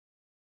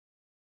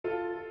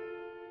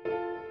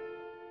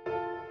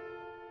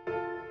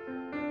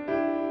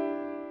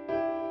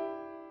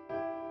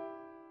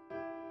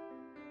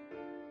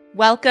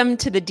Welcome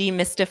to the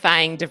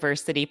Demystifying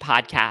Diversity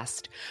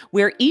podcast,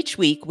 where each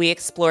week we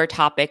explore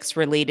topics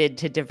related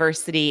to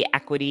diversity,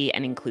 equity,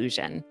 and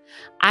inclusion.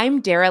 I'm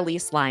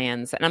Daralise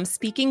Lyons, and I'm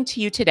speaking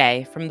to you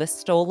today from the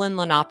stolen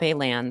Lenape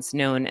lands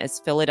known as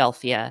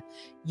Philadelphia,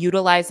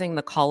 utilizing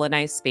the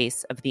colonized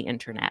space of the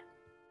internet.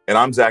 And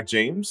I'm Zach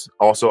James,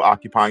 also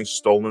occupying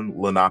stolen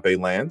Lenape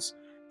lands.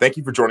 Thank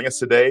you for joining us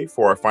today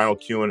for our final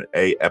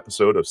Q&A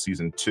episode of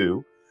Season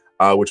 2,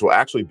 which will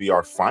actually be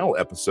our final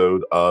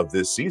episode of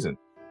this season.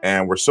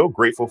 And we're so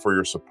grateful for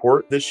your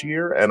support this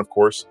year and, of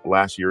course,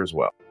 last year as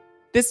well.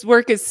 This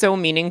work is so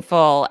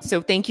meaningful.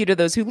 So thank you to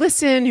those who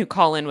listen, who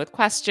call in with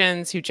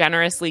questions, who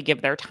generously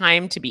give their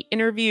time to be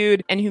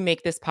interviewed, and who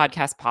make this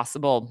podcast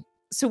possible.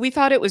 So we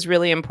thought it was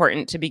really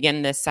important to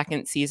begin this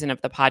second season of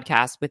the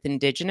podcast with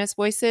Indigenous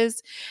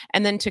voices,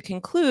 and then to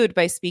conclude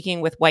by speaking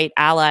with white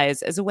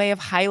allies as a way of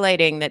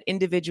highlighting that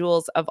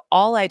individuals of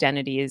all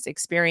identities,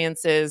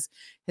 experiences,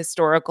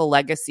 historical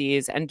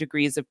legacies, and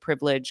degrees of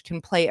privilege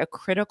can play a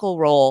critical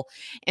role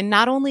in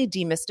not only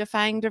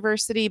demystifying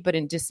diversity, but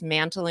in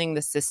dismantling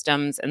the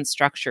systems and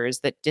structures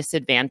that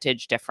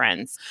disadvantage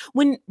difference.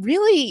 When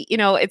really,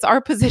 it's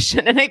our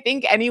position, and I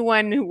think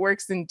anyone who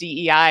works in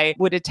DEI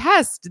would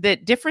attest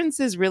that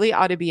differences really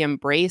ought to be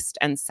embraced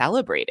and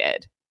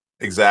celebrated.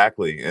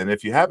 Exactly. And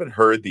if you haven't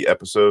heard the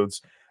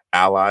episodes,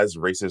 Allies,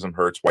 Racism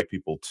Hurts White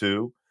People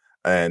Too,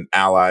 and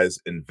Allies,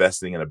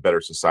 Investing in a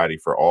Better Society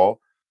for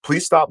All,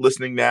 please stop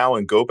listening now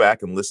and go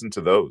back and listen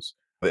to those.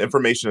 The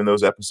information in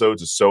those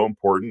episodes is so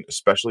important,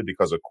 especially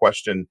because a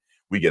question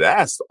we get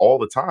asked all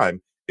the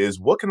time is,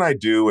 what can I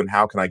do and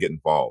how can I get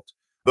involved?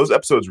 Those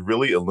episodes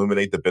really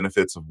illuminate the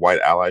benefits of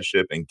white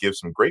allyship and give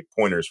some great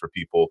pointers for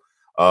people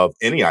of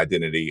any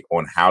identity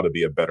on how to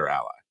be a better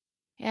ally.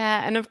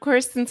 Yeah, and of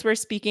course, since we're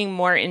speaking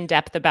more in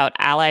depth about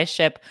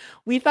allyship,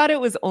 we thought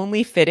it was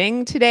only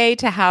fitting today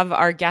to have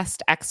our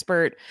guest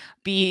expert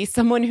be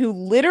someone who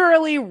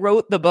literally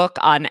wrote the book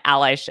on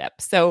allyship.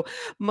 So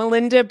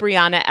Melinda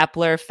Brianna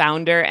Epler,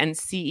 founder and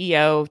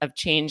CEO of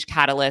Change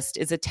Catalyst,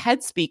 is a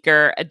TED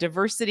speaker, a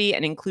diversity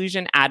and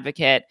inclusion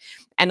advocate,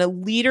 and a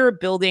leader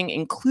building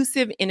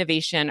inclusive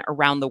innovation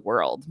around the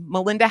world.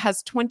 Melinda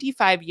has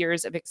 25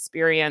 years of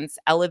experience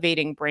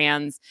elevating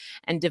brands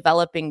and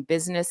developing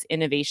business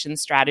innovation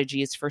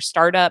strategies for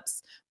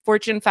startups,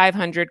 Fortune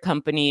 500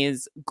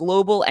 companies,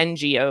 global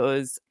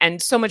NGOs,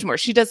 and so much more.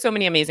 She does so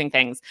many amazing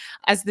things.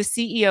 As the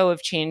CEO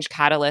of Change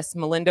Catalyst,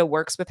 Melinda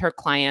works with her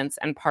clients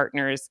and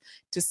partners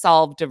to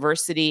solve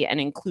diversity and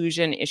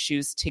inclusion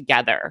issues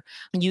together.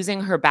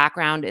 Using her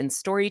background in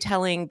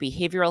storytelling,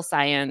 behavioral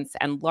science,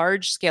 and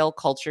large-scale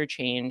culture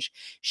change,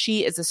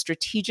 she is a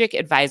strategic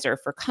advisor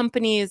for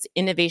companies,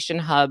 innovation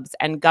hubs,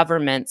 and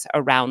governments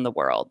around the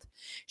world.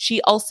 She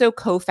also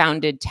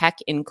co-founded Tech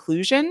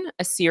Inclusion,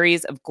 a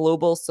series of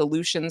global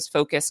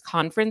solutions-focused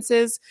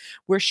conferences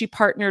where she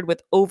partnered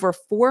with over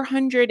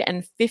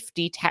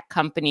 450 tech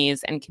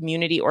companies and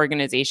community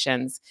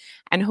organizations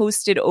and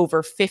hosted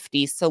over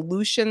 50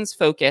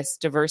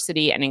 solutions-focused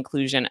diversity and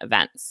inclusion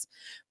events.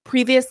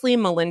 Previously,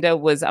 Melinda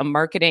was a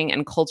marketing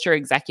and culture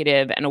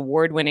executive and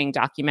award-winning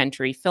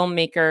documentary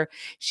filmmaker.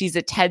 She's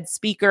a TED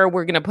speaker.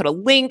 We're going to put a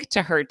link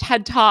to her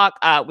TED Talk,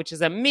 which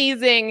is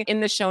amazing,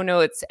 in the show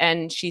notes.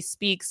 And she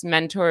speaks,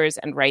 mentors,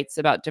 and writes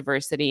about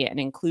diversity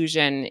and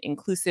inclusion,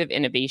 inclusive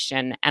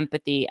innovation,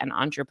 empathy, and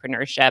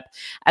entrepreneurship.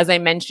 As I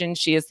mentioned,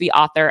 she is the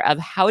author of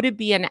How to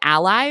Be an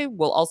Ally.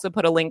 We'll also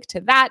put a link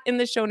to that in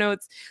the show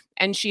notes.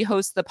 And she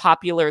hosts the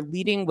popular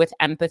Leading with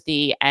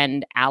Empathy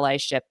and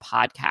Allyship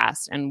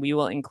podcast, and we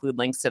will include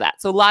links to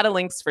that. So a lot of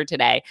links for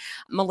today.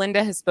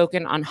 Melinda has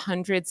spoken on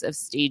hundreds of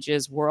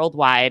stages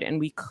worldwide, and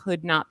we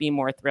could not be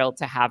more thrilled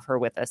to have her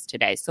with us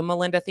today. So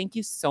Melinda, thank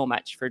you so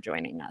much for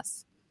joining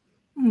us.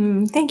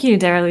 Thank you,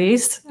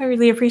 Daralise. I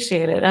really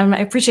appreciate it. I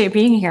appreciate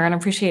being here and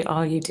appreciate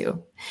all you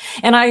do.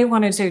 And I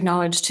wanted to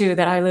acknowledge, too,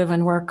 that I live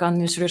and work on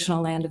the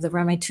traditional land of the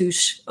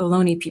Ramaytush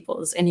Ohlone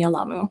peoples in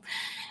Yelamu.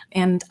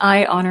 And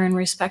I honor and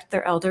respect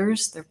their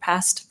elders, their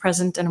past,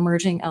 present, and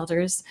emerging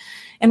elders,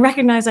 and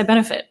recognize I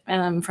benefit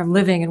from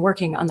living and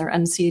working on their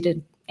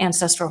unceded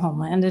ancestral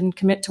homeland and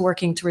commit to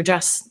working to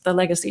redress the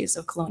legacies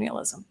of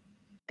colonialism.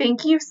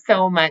 Thank you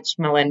so much,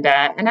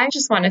 Melinda. And I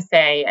just want to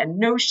say, and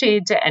no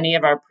shade to any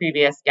of our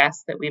previous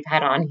guests that we've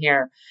had on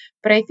here,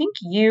 but I think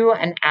you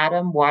and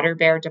Adam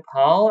Waterbear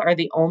DePaul are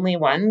the only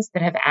ones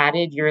that have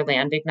added your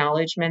land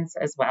acknowledgements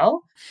as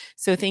well.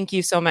 So thank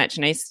you so much.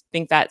 And I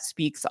think that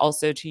speaks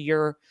also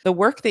to the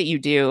work that you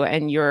do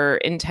and your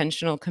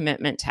intentional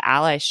commitment to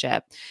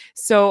allyship.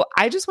 So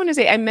I just want to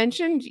say, I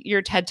mentioned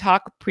your TED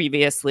Talk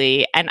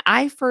previously, and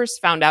I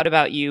first found out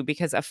about you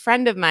because a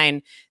friend of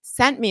mine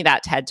sent me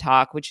that TED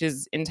Talk, which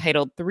is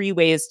entitled 3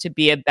 Ways to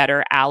Be a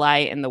Better Ally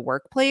in the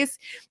Workplace.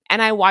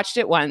 And I watched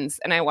it once,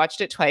 and I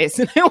watched it twice,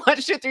 and I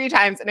watched it 3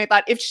 times. And I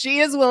thought, if she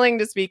is willing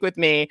to speak with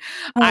me,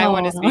 I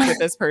want to speak with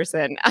this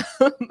person.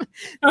 So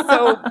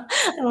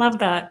I love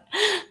that.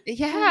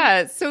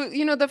 Yeah. So,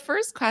 the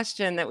first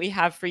question that we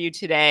have for you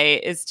today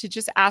is to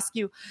just ask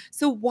you,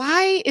 so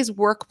why is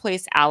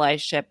workplace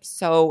allyship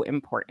so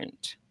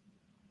important?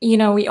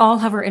 We all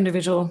have our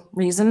individual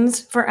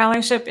reasons for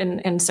allyship.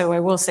 And so I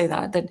will say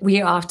that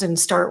we often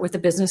start with the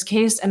business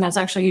case, and that's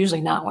actually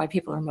usually not why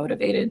people are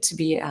motivated to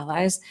be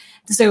allies.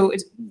 So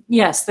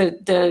yes,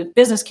 the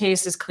business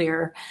case is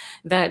clear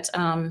that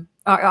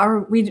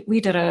we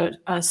did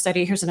a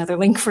study. Here's another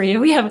link for you.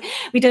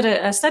 We did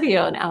a study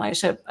on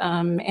allyship,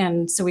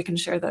 and so we can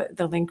share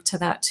the link to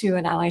that too.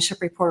 An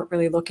allyship report,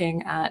 really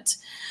looking at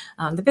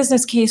the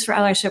business case for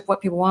allyship,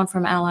 what people want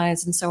from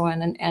allies, and so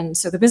on. And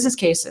so the business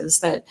case is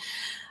that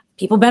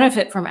people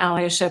benefit from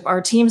allyship.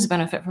 Our teams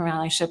benefit from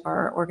allyship.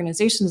 Our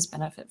organizations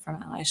benefit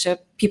from allyship.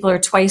 People are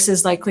twice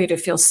as likely to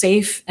feel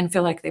safe and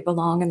feel like they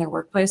belong in their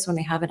workplace when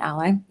they have an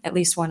ally, at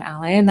least one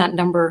ally. And that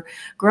number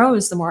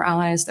grows the more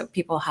allies that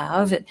people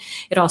have.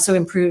 It also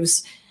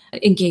improves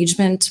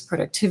engagement,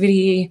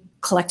 productivity,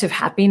 collective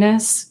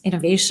happiness,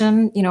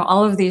 innovation,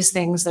 all of these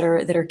things that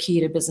are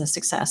key to business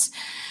success.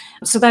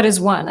 So that is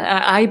one.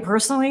 I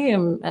personally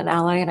am an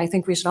ally, and I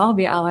think we should all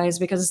be allies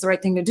because it's the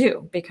right thing to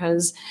do,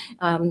 because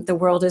the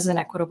world is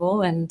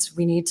inequitable and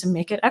we need to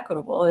make it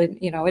equitable.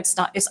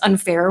 It's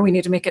unfair. We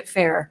need to make it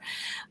fair.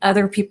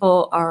 Other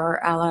people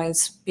are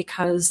allies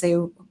because they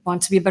want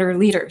to be better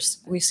leaders.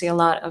 We see a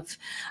lot of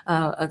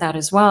that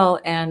as well.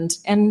 And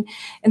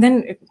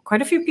then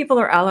quite a few people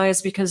are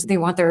allies because they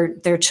want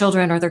their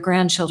children or their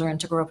grandchildren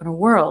to grow up in a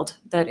world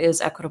that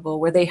is equitable,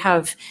 where they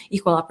have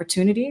equal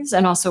opportunities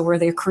and also where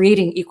they're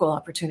creating equal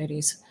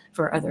opportunities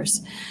for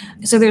others.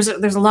 So there's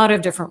a lot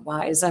of different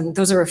whys, and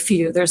those are a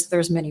few.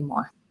 There's many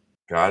more.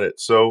 Got it.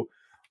 So,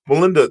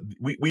 Melinda,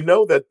 we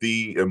know that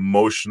the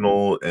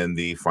emotional and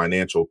the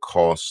financial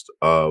cost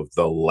of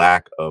the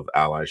lack of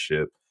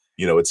allyship,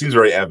 it seems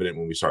very evident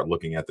when we start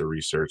looking at the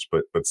research,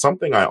 but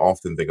something I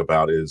often think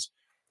about is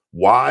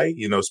why,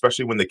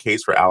 especially when the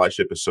case for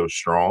allyship is so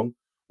strong,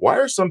 why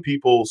are some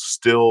people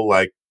still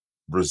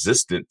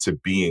resistant to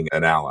being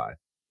an ally?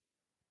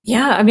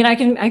 Yeah, I mean,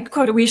 I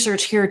quote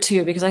research here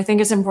too, because I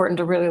think it's important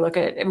to really look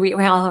at, we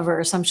all have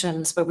our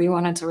assumptions, but we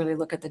wanted to really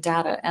look at the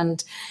data.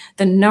 And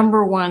the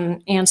number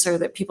one answer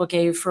that people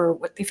gave for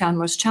what they found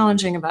most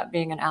challenging about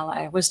being an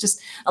ally was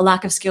just a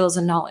lack of skills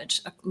and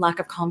knowledge, a lack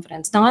of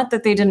confidence. Not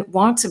that they didn't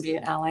want to be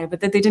an ally, but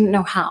that they didn't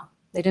know how.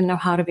 They didn't know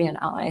how to be an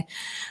ally.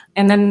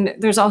 And then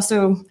there's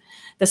also,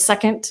 the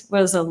second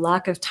was a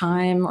lack of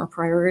time or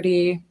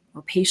priority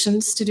or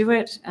patience to do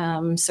it.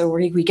 So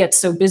we get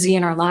so busy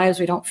in our lives,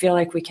 we don't feel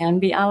like we can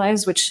be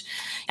allies, which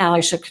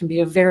allyship can be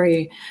a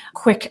very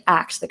quick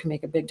act that can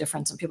make a big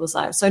difference in people's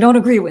lives. So I don't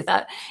agree with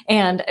that.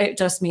 And it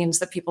just means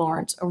that people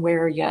aren't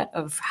aware yet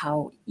of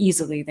how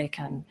easily they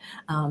can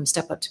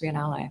step up to be an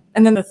ally.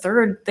 And then the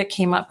third that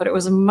came up, but it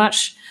was a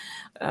much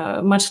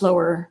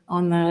lower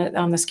on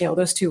the scale.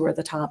 Those two were at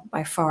the top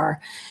by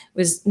far,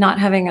 was not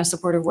having a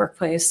supportive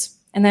workplace.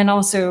 And then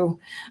also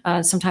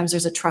sometimes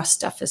there's a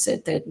trust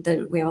deficit,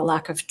 that we have a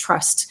lack of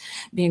trust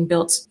being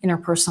built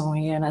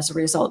interpersonally, and as a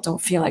result don't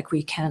feel like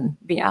we can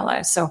be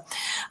allies. So,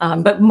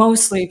 but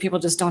mostly people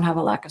just don't have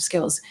a lack of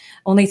skills.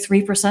 Only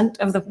 3%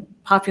 of the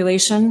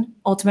population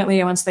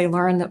ultimately, once they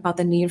learn about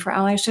the need for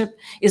allyship,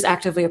 is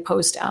actively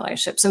opposed to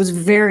allyship. So it's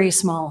very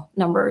small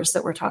numbers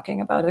that we're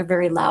talking about. They're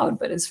very loud,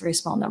 but it's very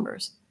small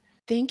numbers.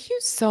 Thank you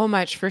so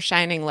much for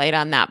shining light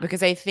on that,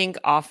 because I think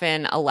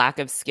often a lack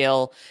of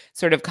skill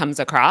sort of comes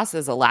across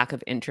as a lack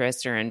of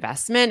interest or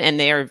investment, and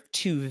they are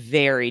two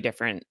very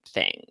different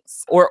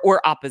things,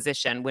 or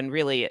opposition, when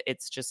really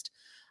it's just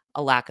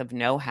a lack of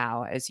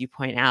know-how, as you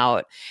point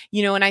out.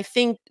 And I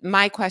think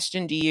my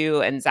question to you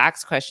and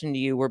Zach's question to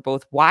you were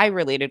both why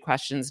related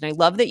questions. And I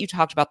love that you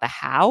talked about the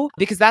how,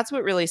 because that's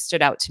what really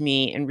stood out to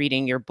me in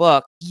reading your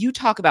book. You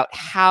talk about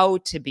how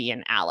to be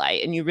an ally,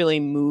 and you really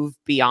move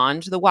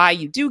beyond the why.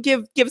 You do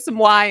give some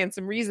why and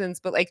some reasons,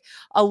 but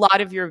a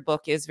lot of your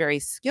book is very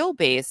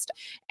skill-based.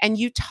 And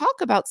you talk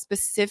about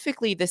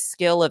specifically the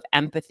skill of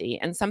empathy.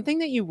 And something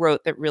that you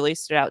wrote that really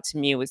stood out to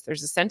me was,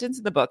 there's a sentence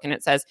in the book and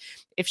it says,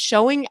 if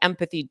showing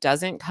empathy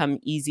doesn't come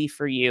easy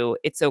for you,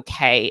 it's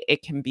okay.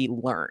 It can be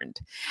learned.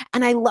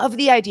 And I love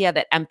the idea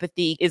that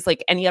empathy is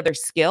like any other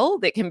skill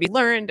that can be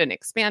learned and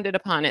expanded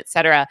upon, et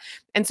cetera.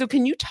 And so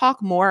can you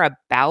talk more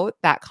about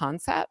that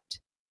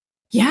concept?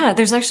 Yeah,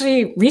 there's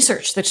actually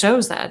research that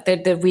shows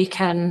that we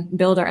can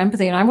build our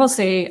empathy. And I will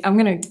say, I'm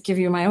going to give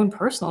you my own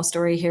personal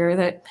story here,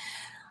 that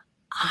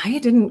I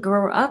didn't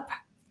grow up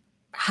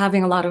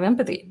having a lot of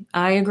empathy.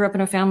 I grew up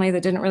in a family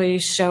that didn't really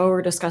show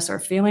or discuss our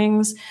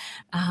feelings.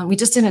 We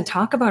just didn't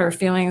talk about our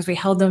feelings. We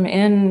held them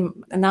in,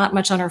 not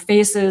much on our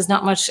faces,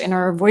 not much in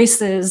our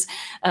voices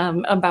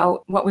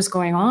about what was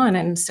going on.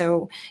 And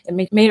so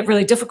it made it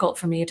really difficult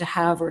for me to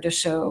have or to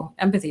show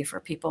empathy for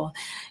people.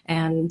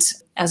 And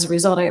as a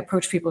result, I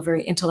approached people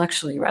very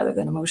intellectually rather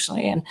than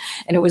emotionally. And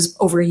it was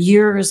over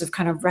years of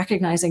kind of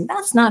recognizing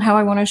that's not how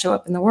I want to show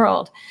up in the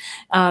world,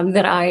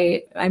 that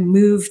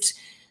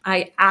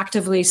I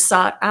actively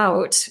sought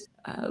out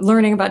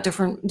learning about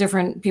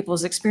different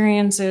people's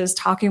experiences,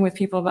 talking with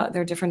people about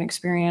their different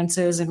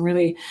experiences, and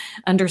really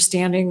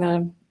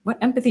understanding what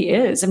empathy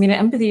is. I mean,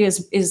 empathy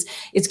is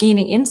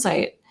gaining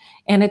insight,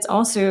 and it's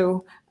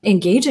also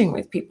engaging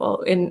with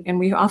people. And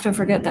we often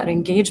forget that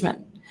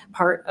engagement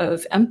part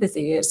of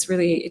empathy.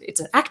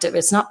 It's active.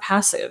 It's not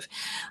passive.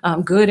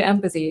 Good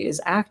empathy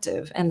is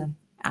active, and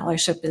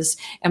allyship is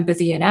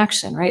empathy in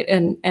action, right?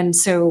 And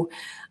so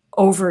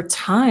over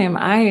time,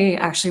 I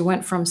actually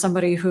went from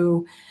somebody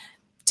who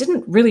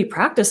didn't really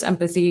practice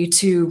empathy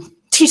to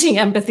teaching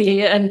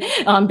empathy and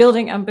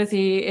building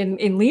empathy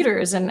in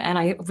leaders. And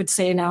I would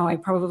say now I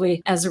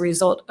probably, as a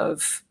result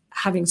of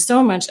having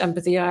so much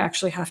empathy, I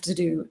actually have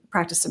to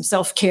practice some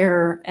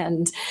self-care.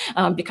 And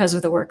because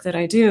of the work that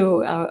I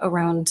do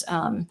around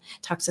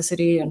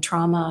toxicity and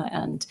trauma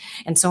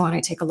and so on, I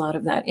take a lot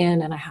of that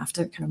in, and I have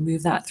to kind of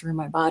move that through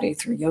my body,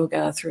 through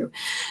yoga, through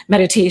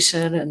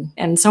meditation,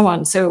 and so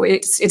on. So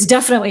it's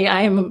definitely,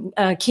 I am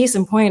a case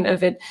in point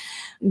of it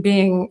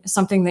being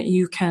something that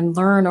you can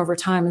learn over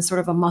time, and sort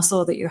of a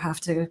muscle that you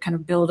have to kind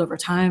of build over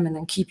time and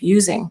then keep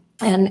using.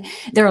 And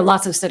there are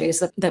lots of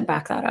studies that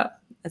back that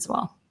up as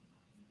well.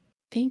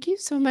 Thank you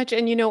so much.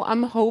 And,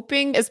 I'm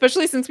hoping,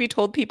 especially since we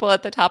told people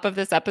at the top of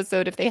this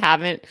episode, if they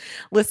haven't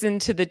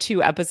listened to the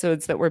 2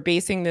 episodes that we're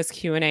basing this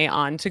Q&A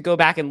on, to go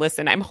back and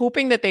listen. I'm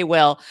hoping that they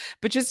will.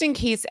 But just in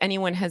case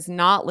anyone has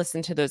not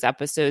listened to those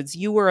episodes,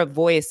 you were a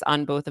voice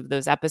on both of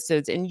those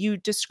episodes, and you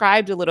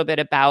described a little bit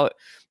about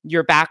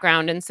your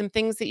background and some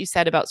things that you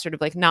said about sort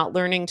of like not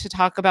learning to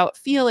talk about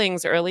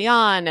feelings early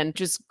on, and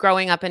just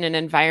growing up in an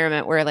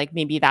environment where like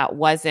maybe that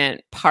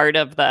wasn't part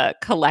of the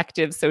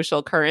collective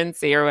social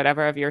currency or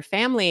whatever of your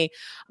family.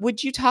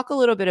 Would you talk a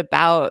little bit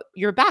about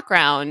your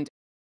background?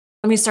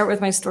 Let me start with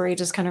my story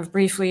just kind of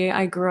briefly.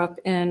 I grew up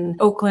in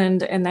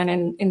Oakland and then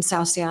in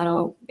South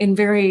Seattle in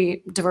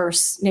very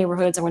diverse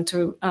neighborhoods. I went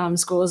to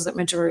schools that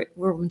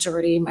were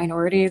majority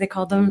minority, they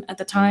called them at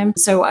the time.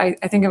 So I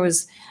think it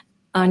was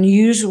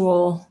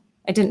unusual.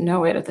 I didn't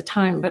know it at the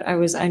time, but I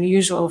was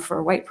unusual for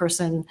a white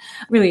person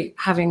really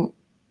having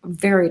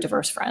very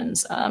diverse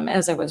friends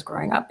as I was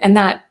growing up. And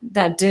that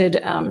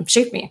did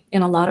shape me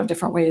in a lot of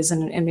different ways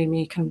and made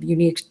me kind of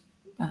unique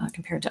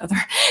compared to other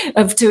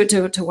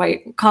to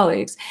white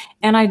colleagues.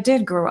 And I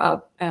did grow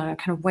up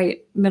kind of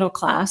white middle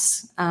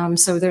class.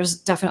 So there's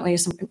definitely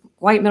some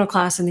white middle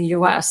class in the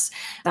US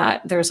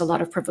that there's a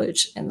lot of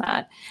privilege in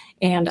that.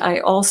 And I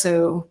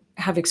also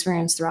have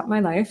experienced throughout my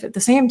life at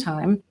the same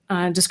time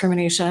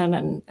discrimination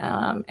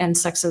and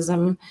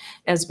sexism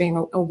as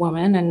being a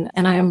woman,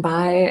 and I am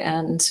bi,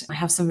 and I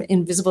have some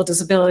invisible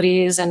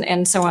disabilities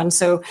and so on.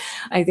 So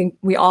I think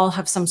we all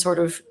have some sort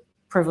of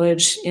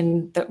privilege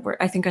in that.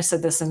 I think I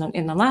said this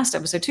in the last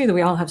episode too, that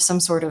we all have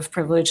some sort of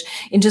privilege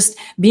in just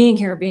being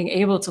here, being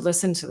able to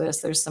listen to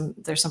this. There's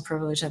some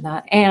privilege in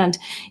that, and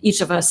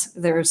each of us,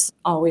 there's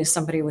always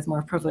somebody with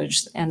more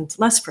privilege and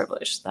less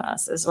privilege than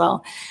us as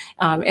well.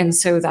 And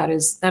so that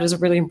is a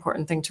really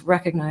important thing to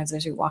recognize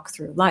as you walk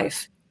through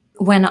life.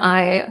 When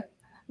I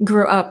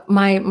grew up,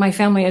 my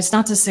family, it's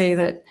not to say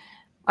that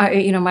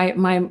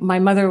my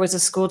mother was a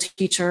school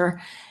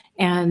teacher,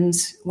 and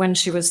when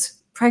she was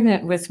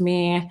pregnant with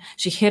me,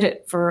 she hid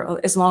it for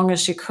as long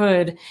as she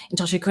could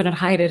until she couldn't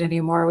hide it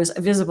anymore. It was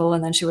visible,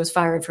 and then she was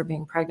fired for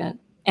being pregnant,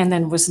 and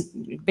then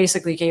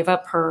basically gave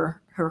up her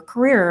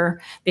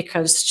career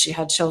because she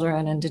had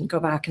children and didn't go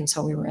back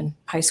until we were in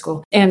high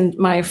school. And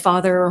my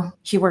father,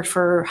 he worked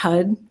for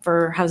HUD,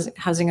 for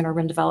Housing and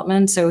Urban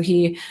Development. So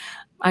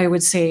I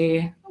would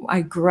say I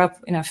grew up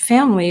in a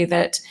family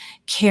that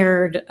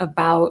cared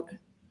about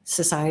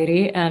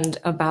society and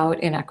about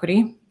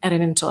inequity at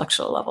an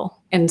intellectual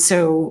level. And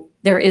so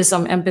there is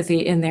some empathy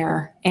in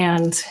there,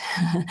 and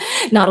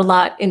not a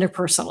lot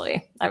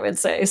interpersonally, I would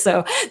say.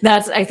 So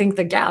that's, I think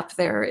the gap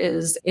there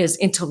is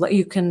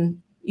you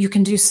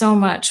can do so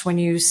much when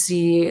you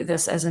see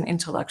this as an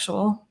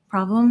intellectual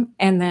problem.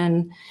 And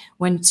then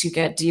once you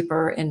get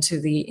deeper into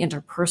the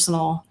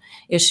interpersonal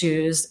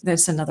issues,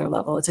 that's another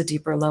level. It's a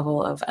deeper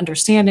level of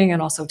understanding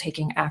and also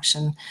taking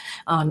action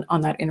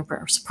on that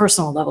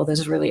interpersonal level.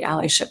 There's really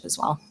allyship as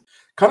well.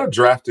 Kind of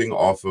drafting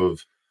off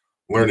of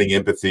learning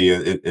empathy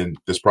in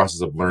this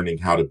process of learning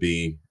how to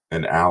be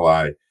an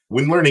ally.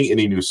 When learning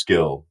any new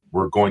skill,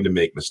 we're going to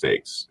make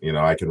mistakes.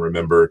 I can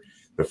remember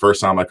the first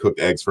time I cooked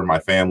eggs for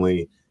my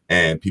family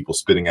and people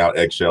spitting out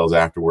eggshells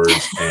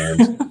afterwards.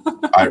 And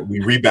we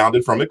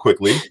rebounded from it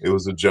quickly. It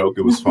was a joke.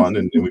 It was fun.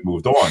 And we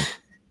moved on.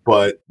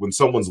 But when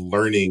someone's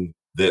learning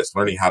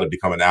how to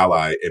become an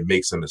ally, and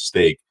makes a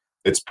mistake,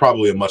 it's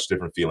probably a much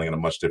different feeling and a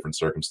much different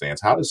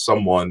circumstance. How does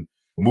someone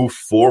move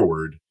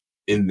forward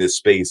in this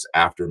space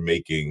after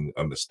making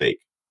a mistake?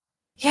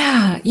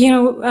 Yeah,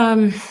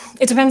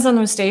 it depends on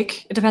the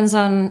mistake. It depends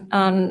on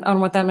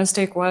what that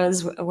mistake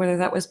was, whether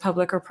that was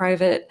public or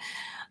private.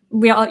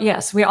 We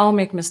all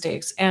make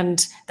mistakes,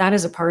 and that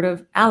is a part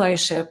of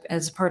allyship.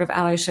 As part of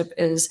allyship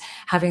is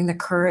having the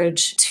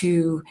courage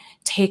to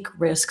take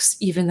risks,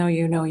 even though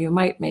you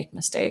might make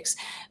mistakes,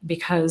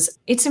 because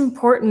it's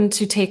important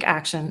to take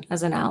action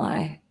as an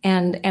ally.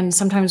 And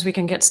sometimes we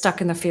can get stuck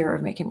in the fear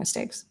of making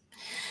mistakes.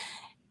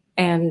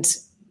 And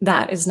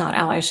that is not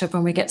allyship,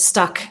 when we get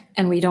stuck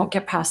and we don't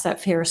get past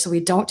that fear. So we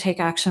don't take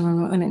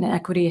action when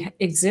inequity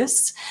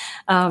exists.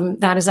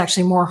 That is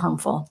actually more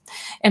harmful.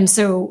 And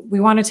so we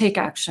want to take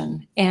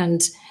action.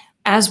 And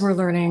as we're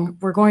learning,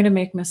 we're going to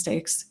make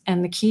mistakes.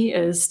 And the key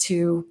is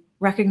to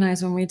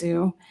recognize when we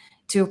do,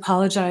 to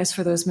apologize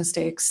for those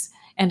mistakes,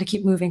 and to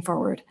keep moving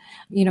forward.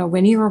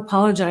 When you're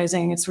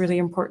apologizing, it's really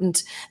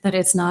important that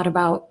it's not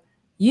about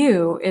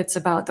you, it's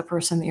about the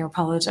person that you're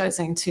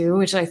apologizing to,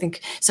 which I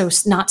think, so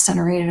it's not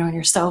centered on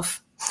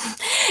yourself,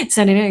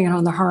 centering it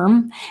on the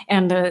harm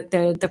and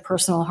the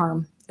personal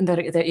harm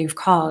that you've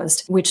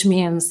caused, which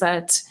means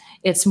that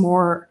it's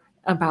more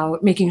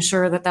about making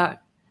sure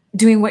that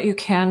doing what you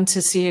can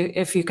to see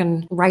if you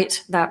can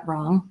right that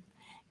wrong,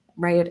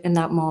 right in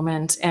that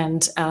moment,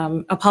 and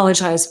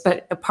apologize.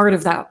 But a part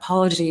of that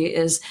apology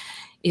is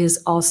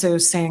also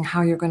saying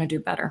how you're going to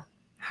do better.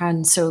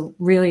 And so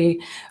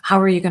really, how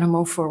are you going to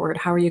move forward?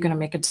 How are you going to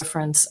make a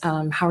difference?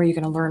 How are you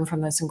going to learn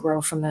from this and grow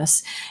from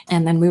this?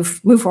 And then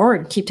move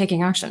forward, keep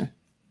taking action.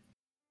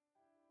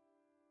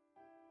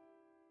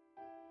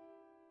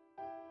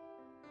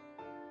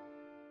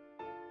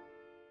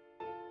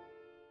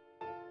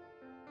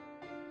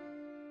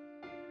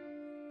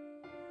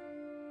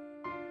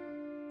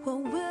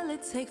 What will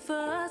it take for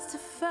us to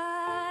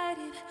fight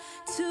it,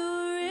 to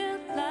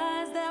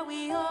realize that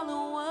we all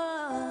are one?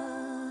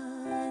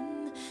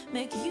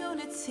 Make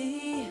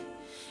unity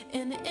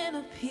and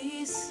inner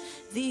peace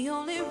the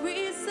only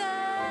reason.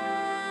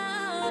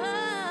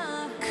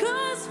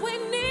 'Cause we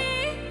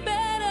need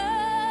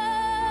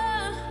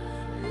better,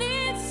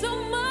 need so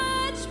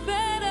much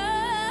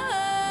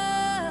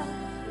better.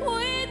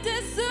 We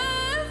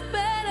deserve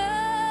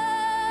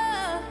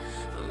better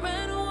from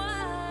red,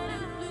 white,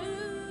 and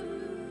blue.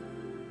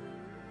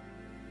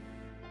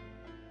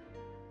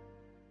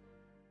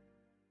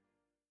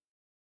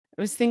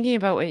 I was thinking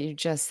about what you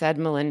just said,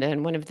 Melinda,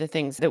 and one of the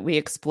things that we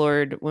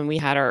explored when we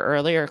had our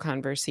earlier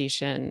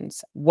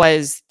conversations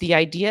was the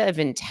idea of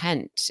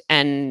intent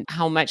and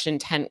how much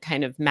intent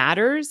kind of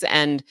matters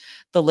and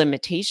the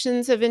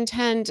limitations of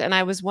intent. And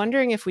I was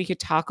wondering if we could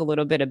talk a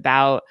little bit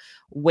about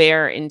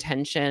where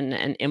intention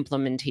and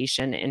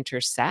implementation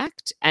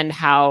intersect and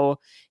how,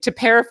 to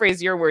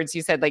paraphrase your words,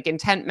 you said like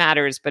intent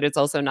matters, but it's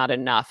also not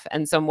enough.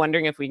 And so I'm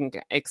wondering if we can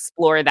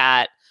explore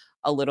that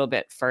a little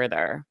bit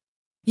further.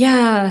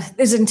 Yeah,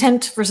 is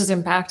intent versus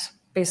impact,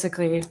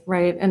 basically,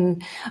 right?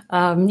 And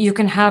you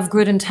can have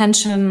good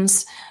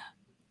intentions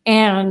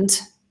and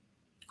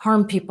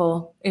harm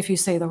people if you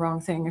say the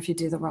wrong thing, if you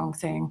do the wrong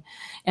thing.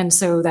 And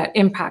so that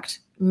impact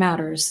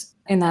matters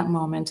in that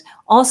moment.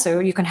 Also,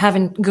 you can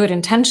have good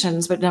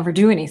intentions but never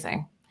do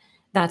anything.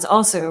 That's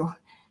also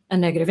a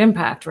negative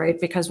impact, right?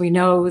 Because we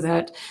know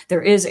that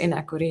there is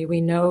inequity.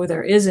 We know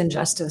there is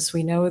injustice.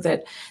 We know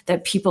that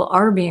people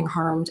are being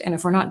harmed. And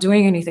if we're not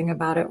doing anything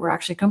about it, we're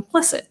actually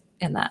complicit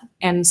in that.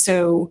 And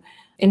so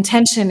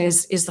intention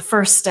is the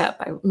first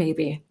step,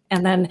 maybe.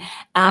 And then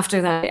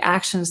after that, the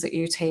actions that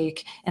you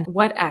take and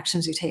what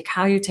actions you take,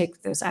 how you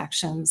take those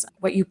actions,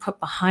 what you put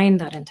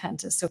behind that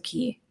intent is so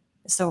key.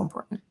 It's so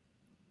important.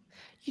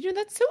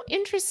 That's so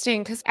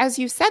interesting because as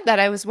you said that,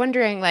 I was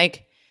wondering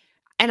like,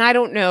 and I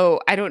don't know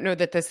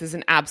that this is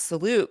an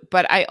absolute,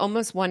 but I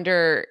almost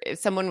wonder if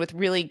someone with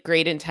really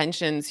great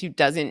intentions who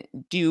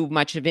doesn't do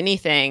much of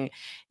anything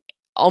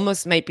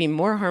almost might be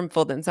more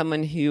harmful than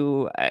someone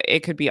who, it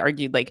could be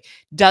argued, like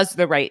does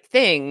the right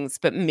things,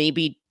 but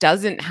maybe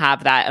doesn't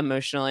have that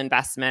emotional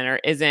investment or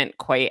isn't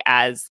quite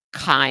as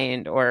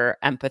kind or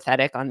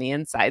empathetic on the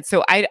inside.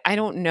 So I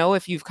don't know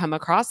if you've come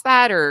across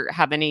that or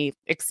have any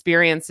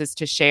experiences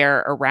to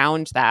share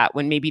around that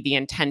when maybe the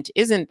intent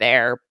isn't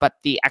there, but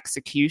the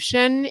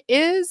execution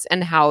is,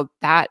 and how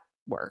that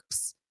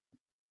works.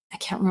 I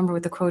can't remember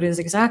what the quote is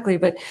exactly,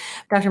 but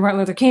Dr. Martin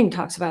Luther King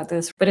talks about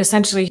this. But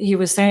essentially, he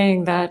was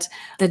saying that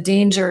the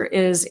danger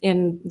is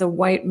in the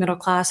white middle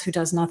class who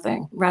does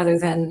nothing, rather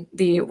than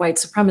the white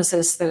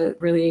supremacists, the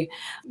really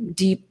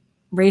deep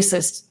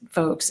racist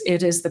folks.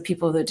 It is the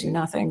people that do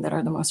nothing that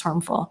are the most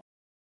harmful.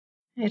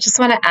 I just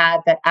want to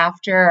add that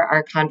after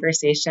our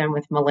conversation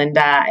with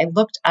Melinda, I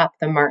looked up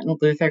the Martin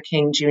Luther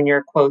King Jr.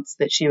 quotes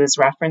that she was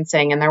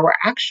referencing, and there were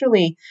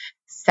actually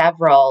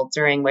several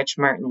during which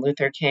Martin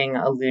Luther King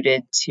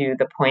alluded to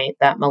the point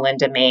that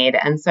Melinda made.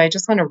 And so I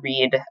just want to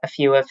read a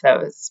few of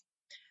those.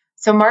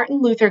 So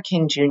Martin Luther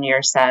King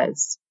Jr.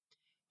 says,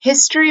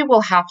 "History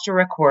will have to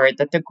record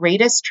that the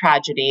greatest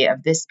tragedy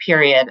of this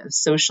period of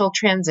social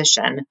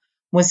transition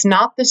was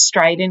not the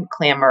strident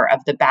clamor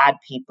of the bad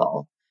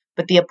people,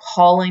 but the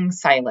appalling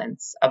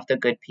silence of the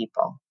good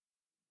people."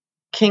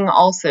 King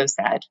also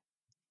said,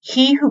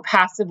 "He who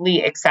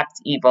passively accepts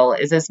evil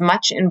is as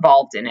much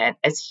involved in it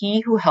as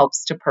he who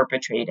helps to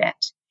perpetrate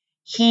it.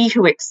 He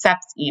who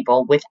accepts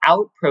evil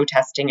without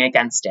protesting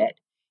against it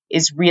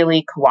is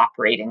really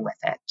cooperating with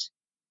it."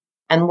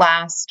 And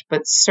last,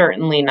 but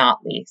certainly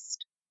not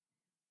least,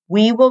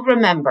 we will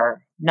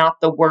remember not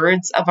the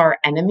words of our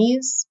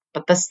enemies,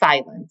 but the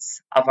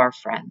silence of our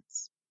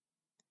friends.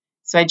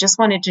 So I just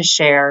wanted to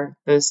share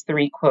those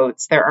 3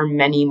 quotes. There are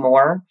many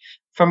more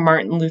from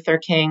Martin Luther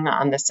King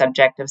on the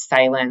subject of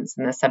silence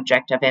and the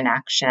subject of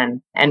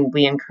inaction. And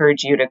we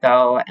encourage you to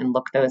go and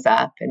look those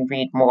up and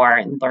read more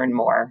and learn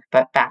more.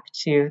 But back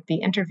to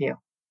the interview.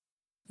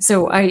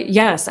 So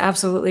yes,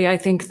 absolutely. I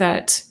think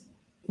that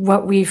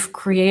what we've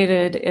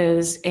created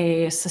is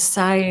a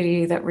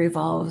society that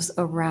revolves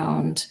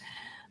around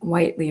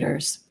white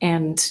leaders.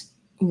 And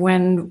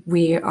when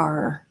we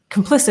are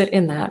complicit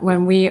in that,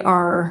 when we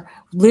are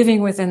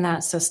living within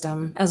that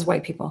system as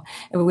white people,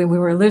 and when we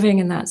were living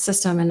in that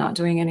system and not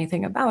doing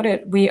anything about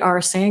it, we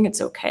are saying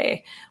it's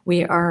okay.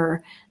 We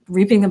are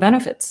reaping the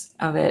benefits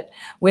of it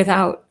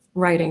without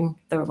righting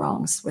the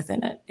wrongs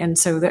within it. And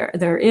so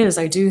there is,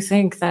 I do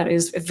think that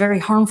is very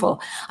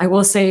harmful. I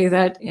will say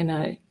that in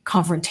a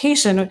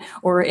confrontation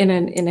or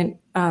in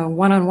a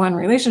one-on-one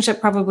relationship,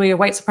 probably a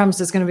white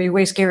supremacist is going to be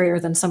way scarier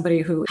than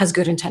somebody who has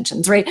good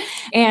intentions, right?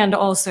 And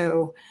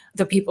also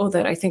the people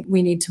that I think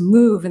we need to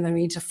move and then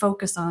we need to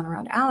focus on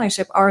around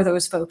allyship are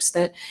those folks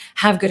that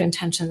have good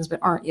intentions but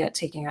aren't yet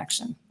taking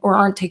action or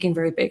aren't taking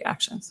very big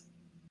actions.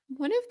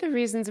 One of the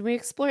reasons, and we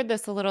explored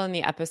this a little in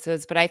the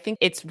episodes, but I think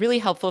it's really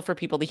helpful for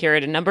people to hear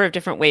it a number of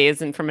different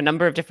ways and from a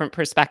number of different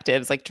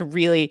perspectives, like to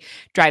really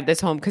drive this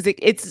home, because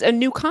it's a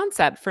new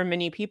concept for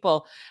many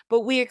people.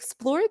 But we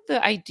explored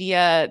the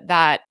idea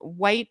that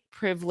white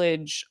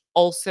privilege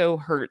also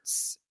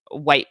hurts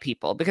white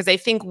people, because I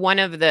think one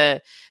of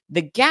the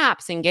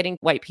gaps in getting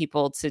white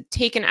people to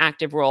take an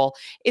active role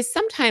is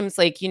sometimes,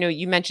 like,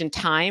 you mentioned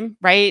time,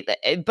 right?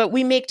 But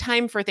we make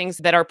time for things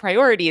that are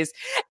priorities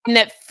and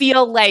that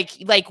feel like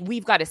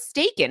we've got a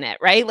stake in it,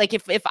 right? Like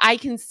if I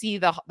can see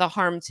the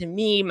harm to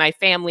me, my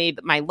family,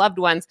 my loved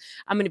ones,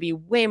 I'm going to be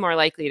way more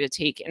likely to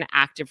take an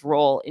active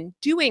role in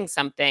doing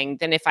something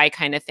than if I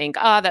kind of think,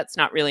 oh, that's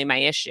not really my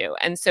issue.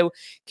 And so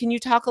can you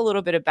talk a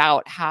little bit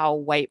about how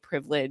white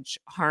privilege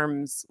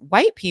harms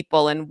white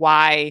people and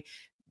why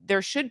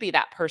there should be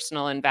that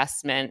personal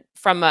investment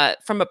from a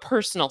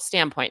personal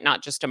standpoint,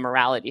 not just a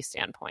morality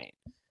standpoint?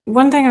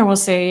 One thing I will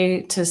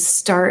say to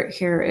start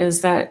here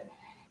is that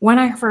when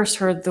I first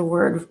heard the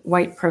words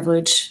white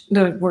privilege,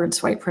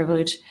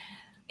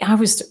 I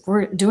was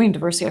doing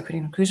diversity, equity,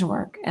 and inclusion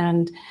work,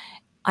 and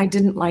I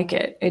didn't like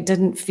it. It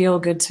didn't feel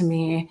good to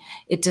me.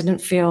 It didn't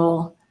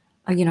feel,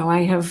 I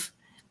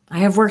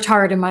have worked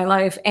hard in my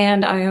life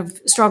and I have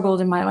struggled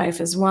in my life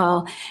as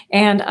well.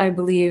 And I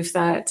believe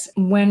that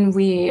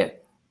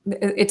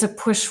it's a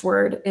push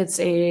word.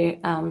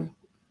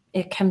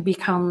 It can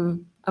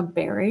become a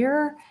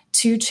barrier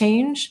to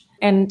change.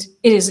 And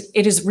it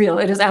is real.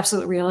 It is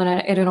absolutely real. And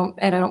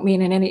I don't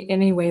mean in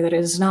any way that it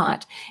is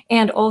not.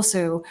 And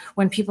also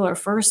when people are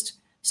first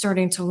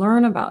starting to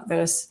learn about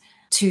this,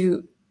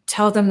 to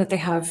tell them that they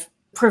have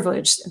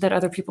privilege that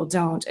other people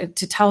don't,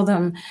 to tell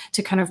them,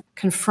 to kind of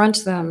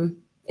confront them.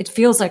 It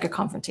feels like a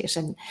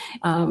confrontation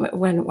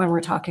when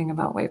we're talking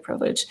about white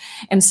privilege.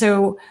 And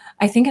so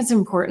I think it's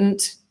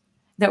important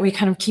that we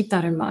kind of keep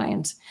that in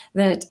mind,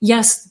 that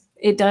yes,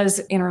 it does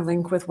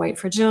interlink with white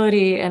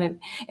fragility, and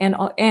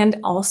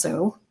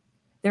also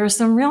there is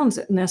some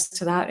realness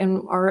to that,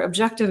 and our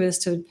objective is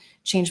to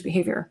change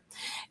behavior.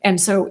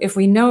 And so if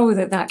we know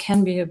that that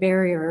can be a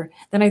barrier,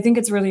 then I think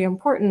it's really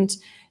important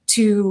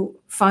to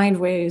find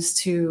ways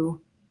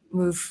to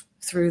move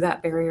through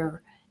that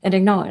barrier and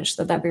acknowledge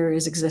that that barrier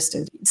has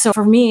existed. So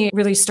for me,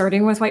 really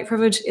starting with white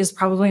privilege is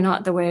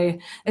not the way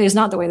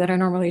that I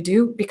normally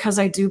do, because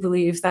I do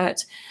believe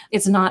that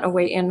it's not a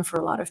way in for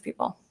a lot of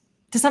people.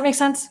 Does that make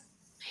sense?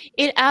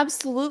 It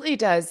absolutely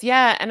does.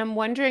 Yeah. And I'm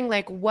wondering,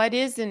 what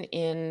is an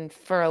in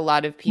for a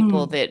lot of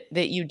people that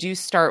you do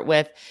start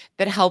with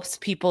that helps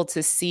people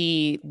to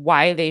see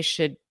why they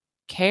should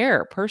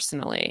care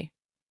personally?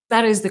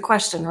 That is the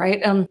question,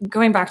 right?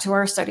 Going back to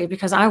our study,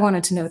 because I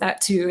wanted to know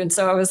that too. And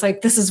so I was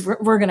like,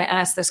 we're going to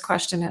ask this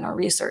question in our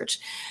research.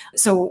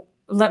 So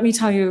let me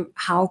tell you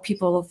how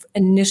people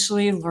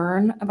initially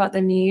learn about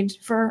the need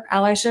for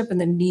allyship and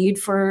the need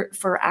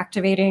for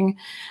activating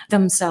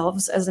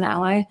themselves as an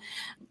ally.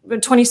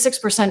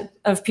 26%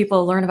 of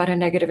people learn about a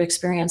negative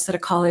experience that a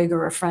colleague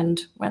or a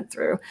friend went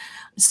through.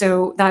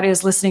 So that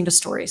is listening to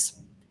stories.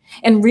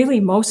 And really,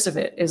 most of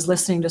it is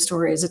listening to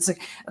stories. It's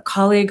a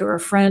colleague or a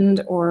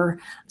friend or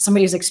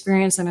somebody's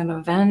experience in an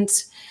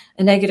event,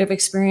 a negative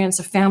experience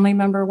a family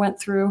member went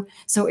through.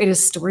 So it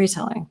is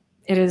storytelling.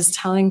 It is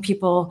telling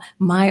people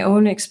my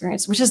own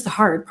experience, which is the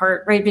hard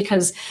part, right?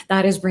 Because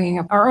that is bringing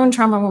up our own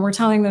trauma when we're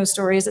telling those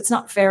stories. It's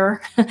not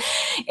fair.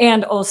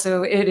 And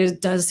also,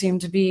 it does seem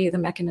to be the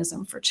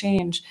mechanism for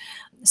change.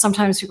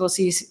 Sometimes people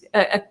see,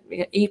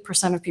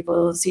 8% of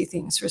people see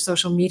things through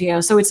social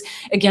media. So it's,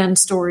 again,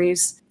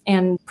 stories.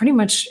 And pretty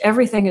much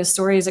everything is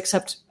stories,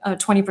 except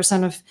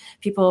 20% of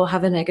people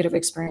have a negative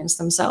experience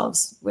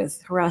themselves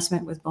with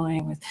harassment, with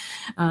bullying, with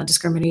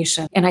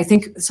discrimination. And I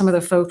think some of the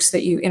folks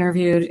that you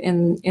interviewed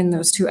in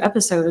those 2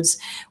 episodes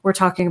were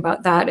talking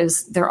about that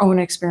as their own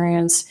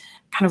experience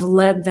kind of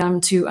led them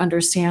to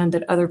understand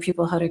that other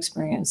people had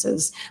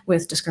experiences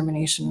with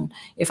discrimination.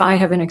 If I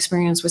have an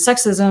experience with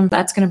sexism,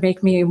 that's going to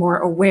make me more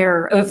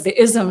aware of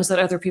the isms that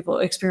other people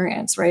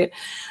experience, right?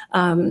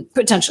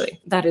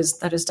 Potentially, that is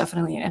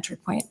definitely an entry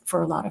point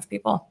for a lot of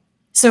people.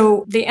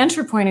 So the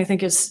entry point, I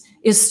think, is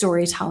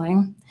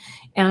storytelling,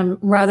 and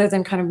rather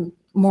than kind of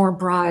more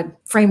broad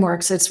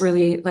frameworks. It's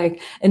really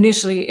like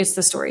initially it's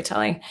the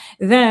storytelling.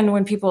 Then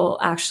when people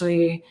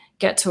actually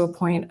get to a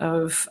point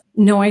of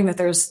knowing that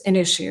there's an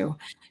issue,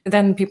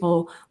 then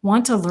people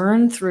want to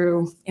learn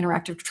through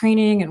interactive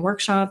training and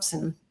workshops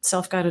and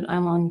self-guided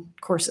online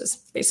courses,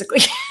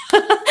 basically.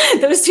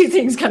 Those two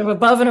things kind of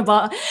above and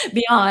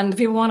beyond.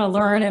 People want to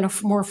learn in a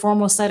more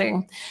formal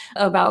setting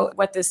about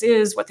what this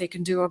is, what they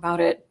can do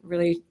about it,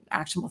 really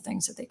actionable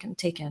things that they can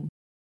take in.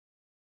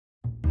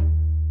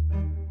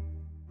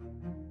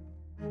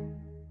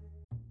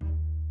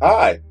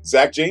 Hi,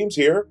 Zach James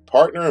here,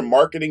 partner and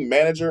marketing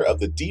manager of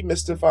the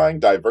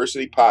Demystifying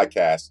Diversity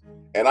podcast.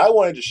 And I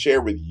wanted to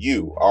share with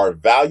you, our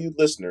valued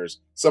listeners,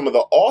 some of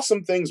the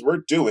awesome things we're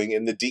doing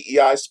in the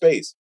DEI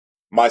space.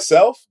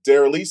 Myself,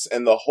 Darrelise,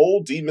 and the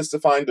whole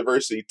Demystifying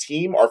Diversity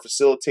team are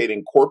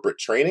facilitating corporate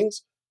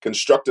trainings,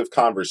 constructive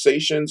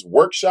conversations,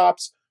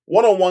 workshops,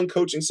 one-on-one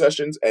coaching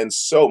sessions, and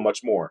so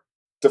much more.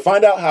 To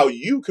find out how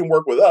you can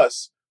work with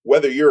us,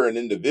 whether you're an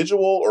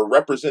individual or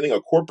representing a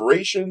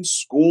corporation,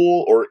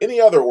 school, or any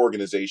other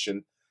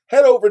organization,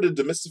 head over to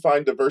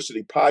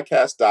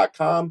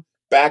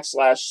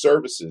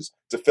demystifyingdiversitypodcast.com/services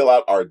to fill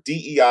out our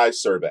DEI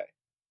survey.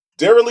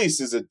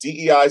 Darrelise is a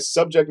DEI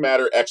subject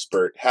matter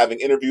expert, having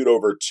interviewed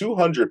over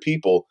 200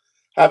 people,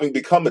 having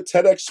become a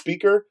TEDx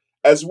speaker,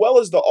 as well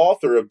as the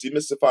author of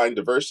Demystifying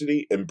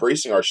Diversity,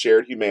 Embracing Our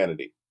Shared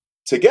Humanity.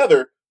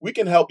 Together, we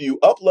can help you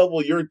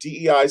uplevel your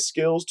DEI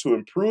skills to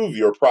improve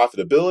your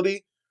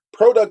profitability,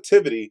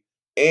 productivity,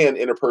 and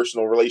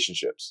interpersonal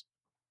relationships.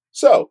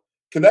 So,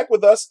 connect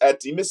with us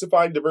at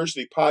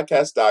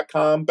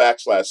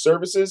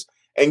demystifyingdiversitypodcast.com/services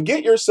and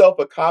get yourself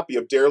a copy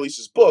of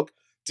Darrelise's book,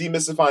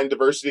 Demystifying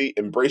Diversity,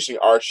 Embracing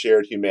Our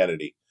Shared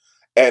Humanity.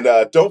 And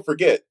don't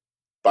forget,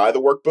 buy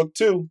the workbook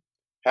too.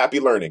 Happy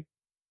learning.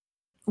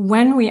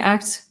 When we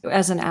act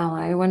as an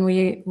ally, when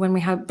we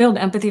build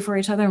empathy for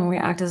each other, when we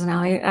act as an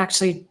ally, it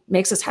actually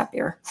makes us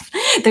happier.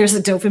 There's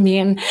a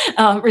dopamine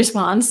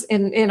response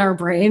in our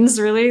brains,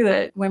 really,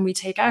 that when we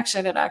take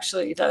action, it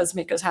actually does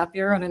make us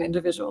happier on an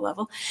individual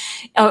level.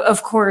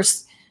 Of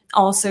course,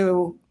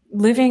 also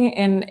living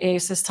in a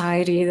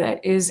society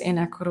that is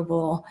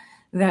inequitable,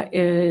 that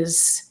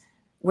is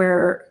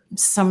where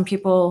some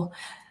people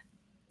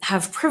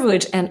have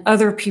privilege and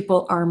other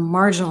people are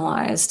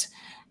marginalized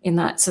in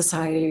that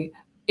society,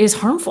 is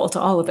harmful to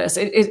all of us.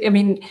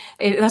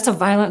 That's a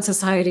violent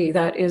society.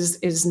 That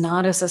is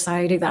not a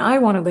society that I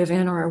want to live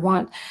in, or I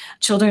want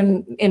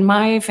children in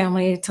my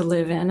family to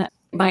live in.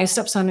 My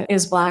stepson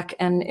is Black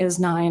and is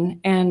 9,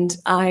 and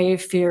I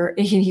fear,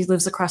 he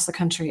lives across the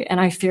country, and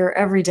I fear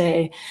every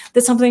day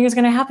that something is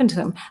going to happen to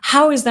him.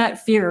 How is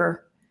that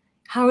fear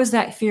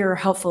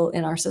helpful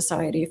in our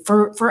society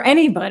for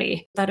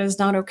anybody? That is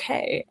not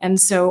okay. And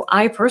so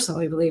I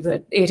personally believe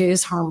that it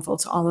is harmful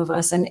to all of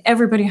us, and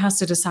everybody has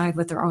to decide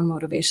what their own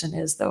motivation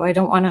is, though. I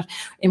don't want to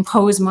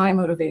impose my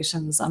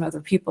motivations on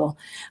other people.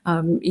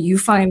 You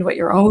find what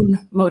your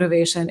own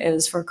motivation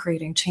is for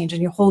creating change,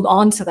 and you hold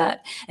on to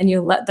that, and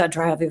you let that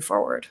drive you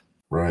forward.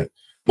 Right.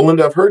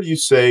 Melinda, I've heard you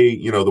say,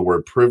 the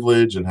word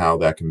privilege and how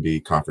that can be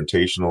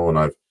confrontational. And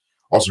I've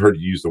also heard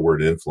you use the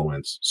word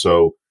influence.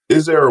 So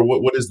is there, or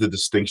what is the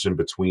distinction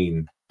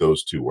between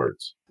those two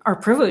words? Our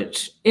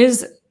privilege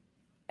is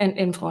an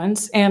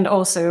influence, and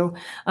also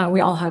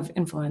we all have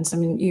influence. I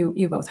mean,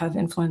 you both have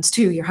influence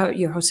too.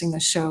 You're hosting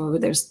this show.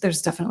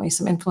 There's definitely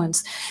some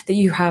influence that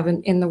you have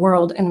in the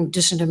world, in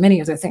addition to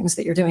many other things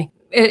that you're doing.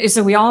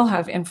 So we all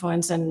have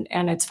influence, and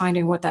it's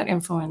finding what that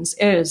influence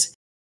is.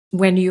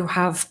 When you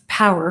have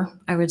power,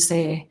 I would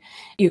say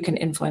you can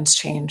influence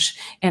change.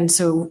 And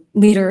so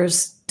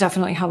leaders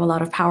definitely have a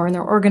lot of power in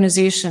their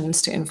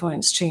organizations to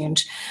influence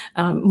change.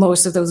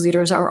 Most of those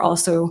leaders are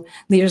also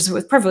leaders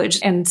with privilege.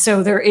 And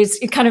so it's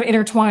kind of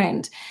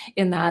intertwined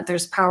in that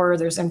there's power,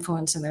 there's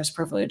influence, and there's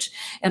privilege.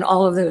 And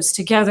all of those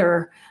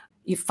together,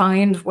 you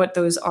find what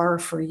those are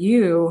for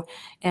you,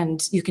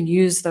 and you can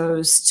use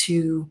those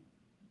to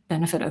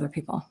benefit other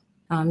people.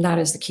 That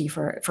is the key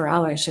for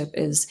allyship,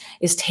 is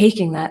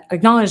taking that,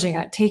 acknowledging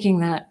it, taking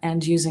that,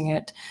 and using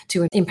it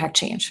to impact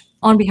change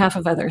on behalf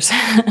of others.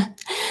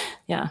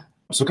 Yeah.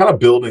 So kind of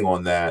building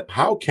on that,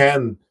 how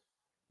can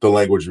the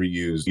language we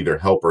use either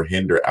help or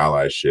hinder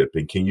allyship?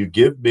 And can you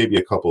give maybe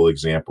a couple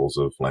examples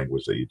of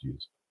language that you'd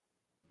use?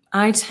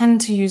 I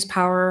tend to use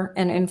power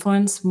and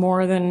influence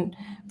more than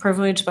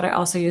privilege, but I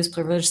also use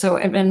privilege. So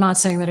I'm not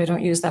saying that I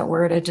don't use that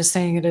word. I'm just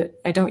saying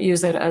I don't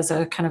use it as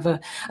a kind of a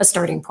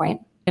starting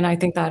point. And I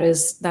think that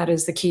is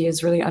the key,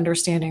 is really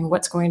understanding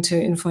what's going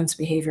to influence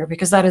behavior,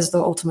 because that is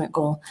the ultimate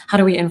goal. How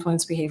do we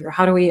influence behavior?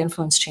 How do we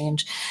influence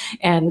change?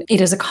 And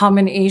it is a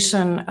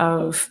combination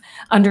of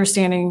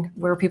understanding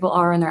where people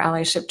are in their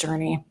allyship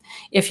journey.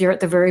 If you're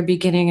at the very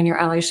beginning in your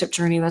allyship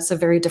journey, that's a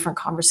very different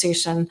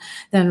conversation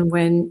than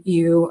when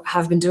you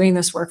have been doing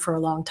this work for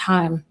a long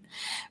time.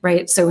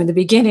 Right. So in the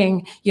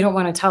beginning, you don't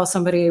want to tell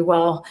somebody,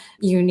 well,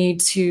 you need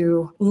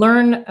to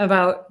learn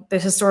about the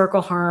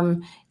historical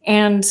harm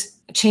and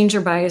change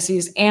your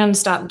biases and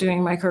stop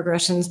doing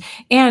microaggressions.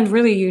 And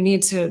really, you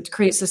need to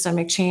create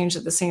systemic change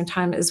at the same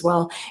time as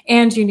well.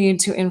 And you need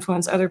to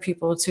influence other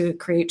people to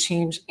create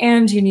change.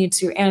 And you need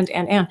to,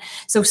 and.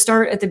 So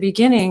start at the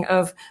beginning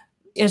of,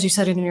 as you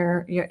said in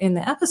your in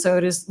the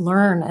episode, is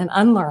learn and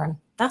unlearn.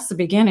 That's the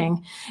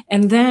beginning.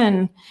 And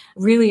then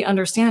really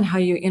understand how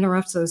you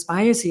interrupt those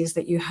biases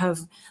that you have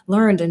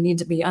learned and need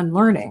to be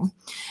unlearning.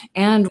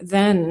 And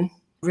then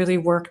really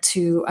work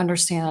to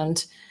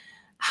understand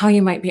how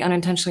you might be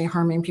unintentionally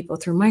harming people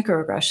through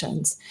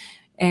microaggressions.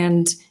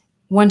 And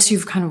once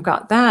you've kind of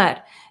got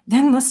that,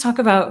 then let's talk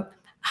about,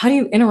 how do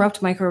you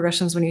interrupt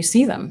microaggressions when you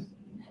see them?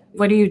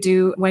 What do you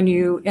do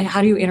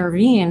how do you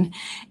intervene?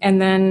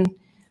 And then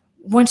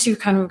once you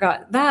kind of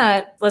got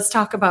that, let's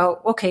talk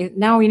about, okay,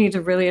 now we need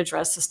to really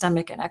address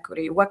systemic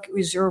inequity. What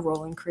is your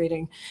role in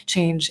creating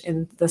change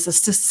in the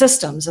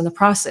systems and the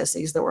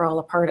processes that we're all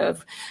a part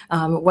of?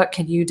 What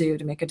can you do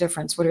to make a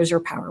difference? What is your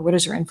power? What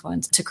is your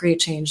influence to create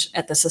change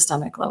at the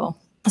systemic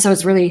level? So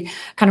it's really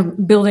kind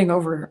of building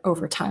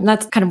over time.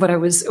 That's kind of what I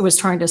was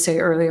trying to say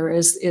earlier,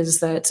 is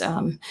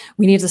that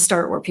we need to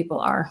start where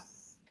people are.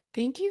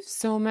 Thank you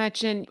so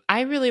much. And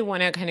I really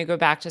want to kind of go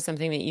back to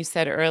something that you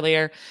said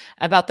earlier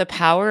about the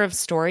power of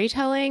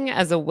storytelling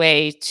as a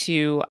way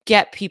to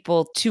get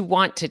people to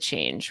want to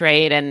change,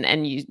 right?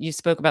 And you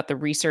spoke about the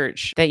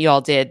research that you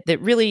all did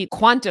that really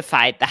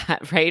quantified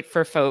that, right,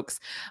 for folks.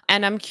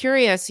 And I'm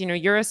curious,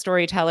 you're a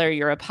storyteller,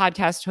 you're a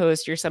podcast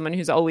host, you're someone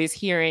who's always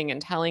hearing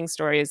and telling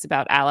stories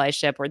about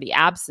allyship or the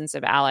absence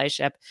of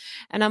allyship.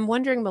 And I'm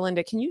wondering,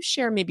 Melinda, can you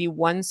share maybe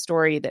one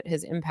story that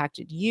has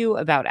impacted you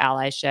about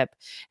allyship,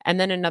 and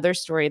then another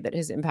story that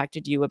has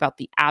impacted you about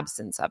the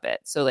absence of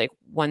it? So like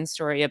one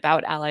story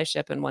about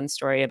allyship and one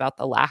story about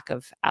the lack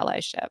of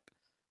allyship.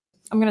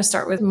 I'm going to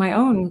start with my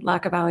own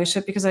lack of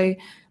allyship, because I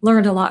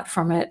learned a lot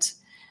from it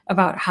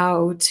about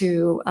how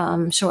to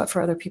show up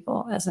for other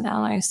people as an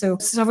ally. So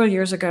several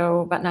years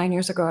ago, about 9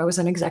 years ago, I was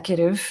an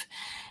executive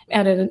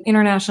at an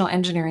international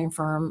engineering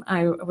firm.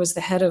 I was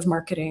the head of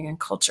marketing and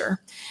culture.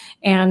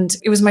 And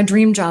it was my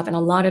dream job in a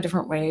lot of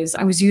different ways.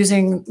 I was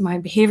using my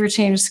behavior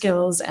change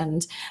skills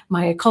and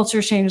my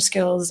culture change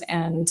skills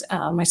and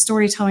my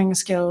storytelling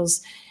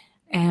skills,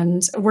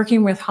 and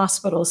working with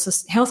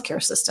hospitals,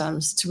 healthcare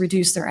systems, to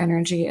reduce their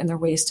energy and their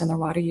waste and their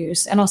water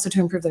use, and also to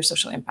improve their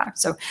social impact.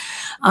 So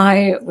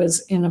I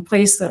was in a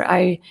place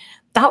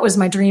that was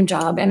my dream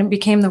job, and it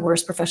became the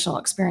worst professional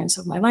experience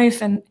of my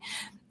life. And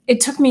it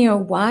took me a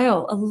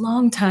while, a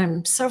long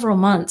time, several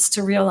months,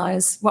 to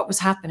realize what was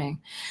happening.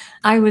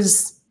 I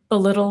was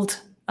belittled.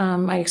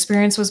 My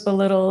experience was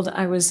belittled.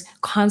 I was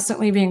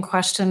constantly being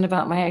questioned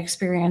about my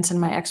experience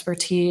and my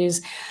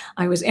expertise.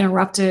 I was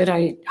interrupted.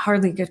 I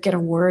hardly could get a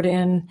word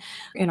in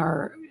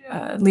our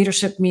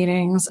leadership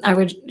meetings. I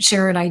would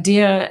share an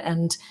idea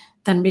and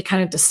then be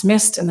kind of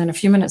dismissed. And then a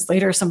few minutes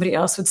later, somebody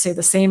else would say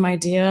the same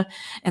idea,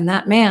 and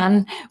that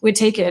man would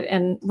take it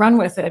and run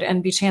with it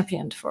and be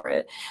championed for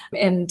it.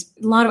 And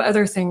a lot of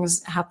other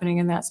things happening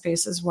in that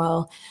space as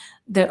well,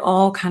 that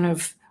all kind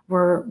of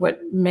were what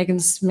Megan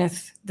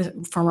Smith, the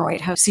former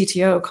White House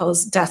CTO,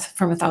 calls death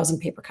from 1,000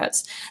 paper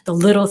cuts. The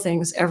little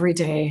things every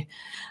day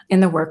in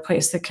the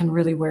workplace that can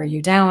really wear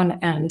you down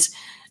and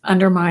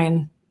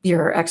undermine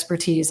your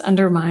expertise,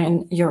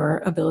 undermine your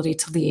ability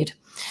to lead.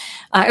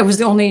 I was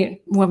the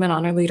only woman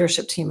on a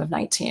leadership team of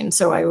 19.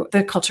 So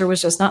the culture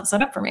was just not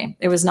set up for me.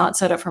 It was not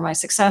set up for my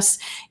success.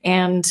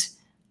 And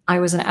I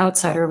was an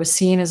outsider, was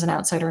seen as an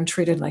outsider and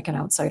treated like an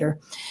outsider.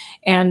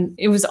 And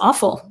it was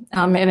awful.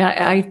 And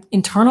I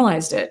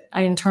internalized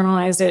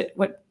it.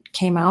 What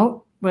came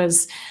out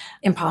was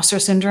imposter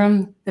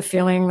syndrome, the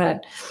feeling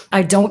that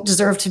I don't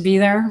deserve to be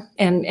there,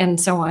 and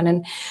so on.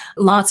 And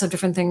lots of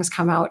different things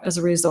come out as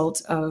a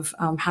result of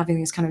having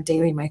these kind of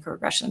daily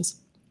microaggressions.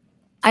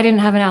 I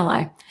didn't have an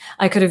ally.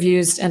 I could have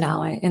used an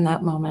ally in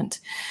that moment.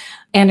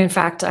 And in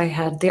fact, I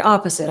had the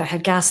opposite. I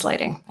had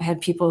gaslighting. I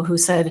had people who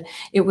said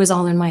it was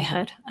all in my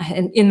head.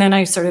 And then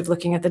I started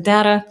looking at the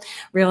data,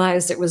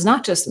 realized it was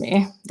not just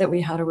me, that we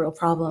had a real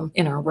problem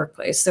in our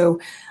workplace. So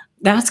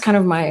that's kind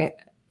of my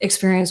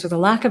experience with a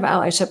lack of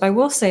allyship. I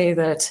will say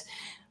that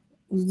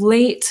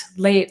late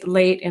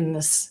in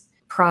this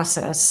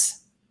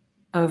process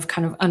of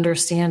kind of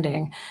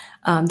understanding,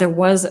 there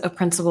was a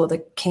principal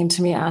that came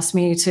to me, asked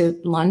me to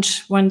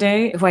lunch one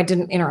day who I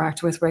didn't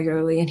interact with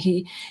regularly. And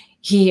he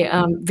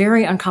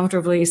very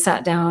uncomfortably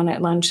sat down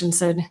at lunch and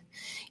said,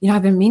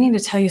 I've been meaning to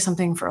tell you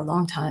something for a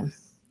long time.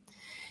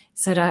 He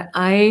said,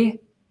 I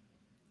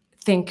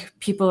think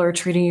people are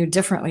treating you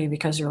differently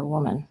because you're a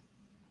woman.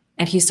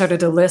 And he started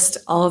to list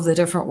all of the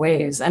different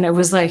ways. And it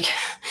was like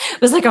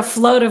a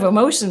flood of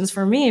emotions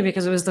for me,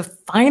 because it was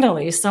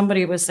finally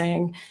somebody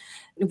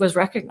was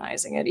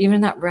recognizing it.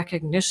 Even that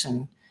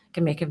recognition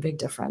can make a big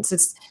difference.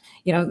 It's,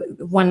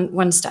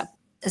 one step.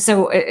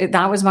 So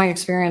that was my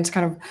experience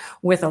kind of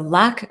with a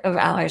lack of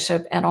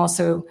allyship, and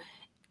also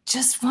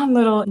just one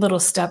little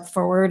step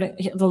forward,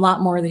 a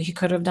lot more that he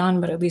could have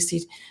done, but at least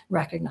he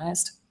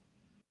recognized.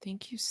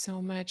 Thank you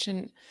so much.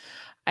 And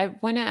I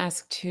want to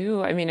ask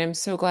too. I mean, I'm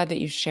so glad that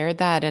you shared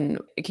that. And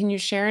can you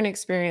share an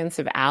experience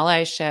of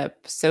allyship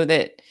so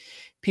that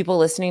people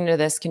listening to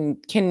this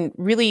can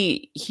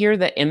really hear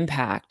the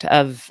impact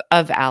of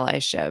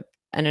allyship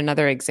and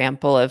another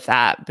example of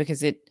that?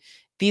 Because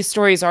these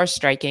stories are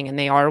striking, and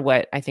they are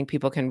what I think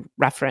people can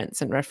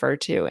reference and refer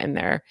to in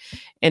their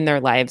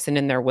lives and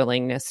in their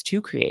willingness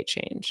to create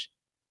change.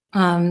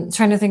 Trying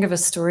to think of a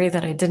story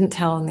that I didn't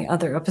tell in the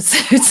other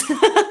episodes.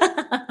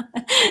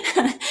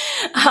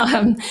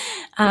 I'm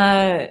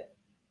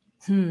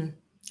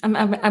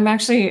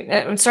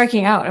actually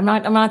striking out. I'm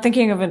not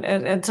thinking of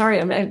it. Sorry,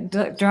 I'm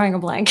drawing a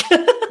blank.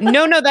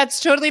 No, that's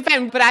totally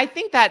fine. But I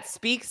think that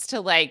speaks to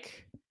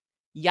like,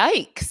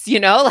 yikes,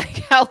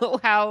 like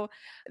how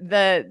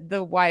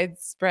the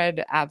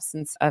widespread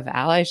absence of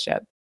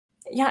allyship.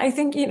 Yeah, I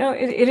think,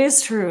 it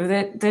is true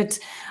that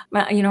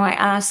I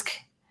ask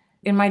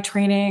in my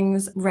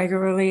trainings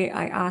regularly,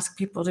 I ask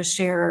people to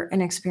share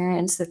an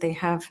experience that they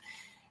have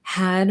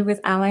had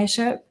with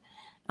allyship,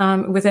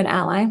 with an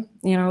ally,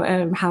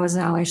 how has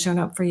an ally shown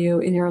up for you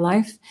in your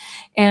life?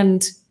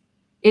 And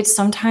it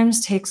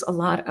sometimes takes a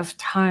lot of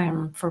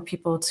time for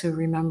people to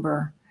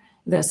remember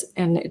this.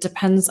 And it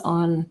depends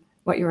on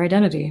what your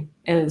identity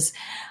is.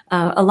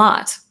 A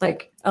lot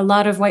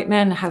of white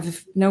men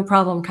have no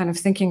problem kind of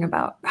thinking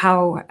about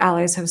how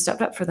allies have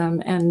stepped up for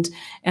them. And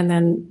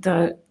then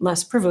the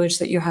less privilege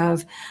that you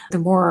have, the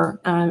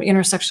more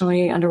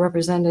intersectionally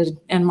underrepresented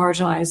and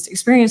marginalized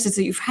experiences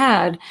that you've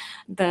had,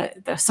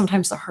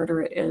 sometimes the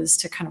harder it is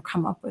to kind of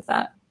come up with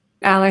that.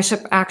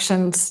 Allyship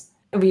actions,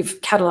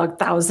 we've cataloged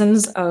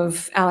thousands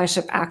of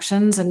allyship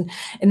actions, and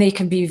they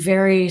can be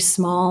very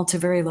small to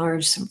very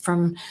large,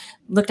 from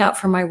looked out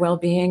for my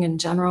well-being in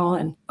general.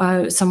 And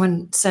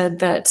someone said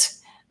that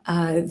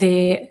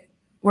they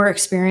were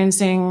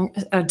experiencing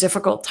a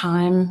difficult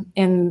time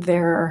in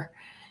their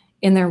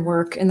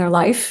work, in their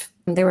life.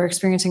 They were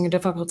experiencing a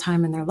difficult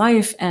time in their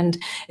life, and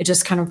it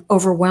just kind of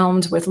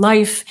overwhelmed with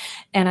life.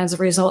 And as a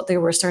result, they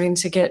were starting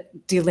to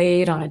get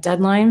delayed on a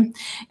deadline.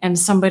 And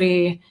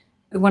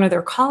one of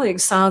their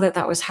colleagues saw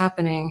that was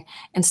happening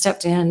and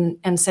stepped in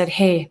and said,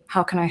 "Hey,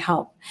 how can I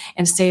help?"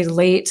 and stayed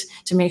late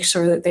to make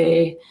sure that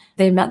they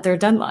met their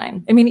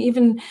deadline. I mean,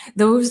 even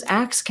those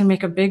acts can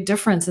make a big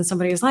difference in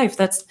somebody's life.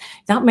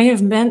 That may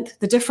have meant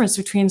the difference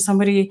between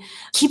somebody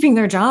keeping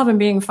their job and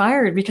being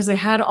fired because they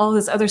had all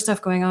this other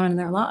stuff going on in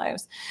their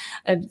lives.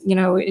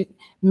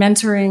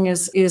 Mentoring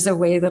is a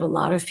way that a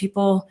lot of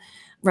people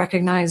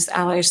recognize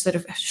allies that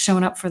have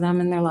shown up for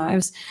them in their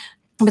lives.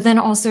 But then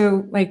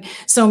also, like,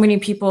 so many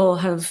people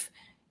have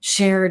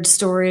shared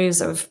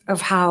stories of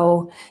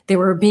how they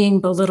were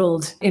being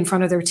belittled in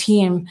front of their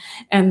team.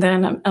 And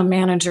then a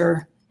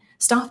manager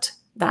stopped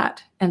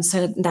that and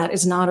said, that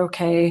is not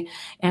okay.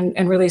 And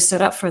really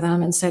stood up for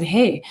them and said,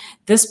 hey,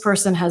 this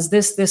person has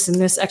this, and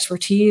this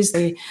expertise.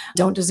 They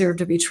don't deserve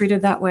to be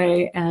treated that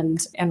way,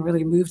 and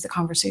really moved the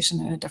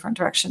conversation in a different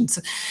direction.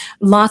 So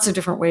lots of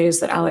different ways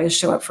that allies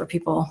show up for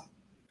people.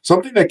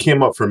 Something that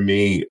came up for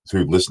me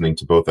through listening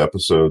to both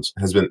episodes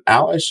has been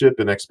allyship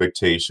and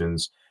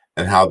expectations,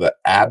 and how the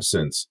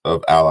absence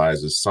of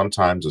allies is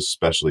sometimes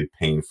especially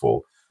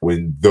painful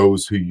when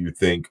those who you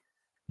think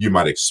you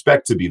might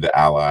expect to be the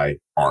ally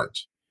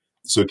aren't.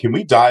 So can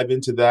we dive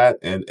into that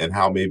and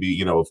how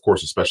maybe, of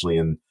course, especially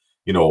in,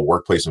 a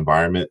workplace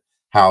environment,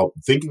 how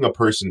thinking a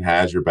person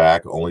has your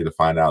back only to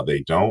find out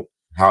they don't,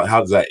 how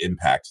does that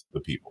impact the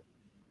people?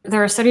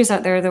 There are studies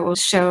out there that will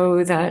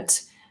show that,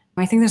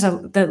 I think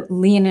the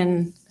Lean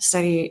In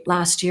study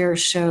last year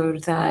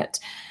showed that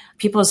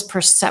people's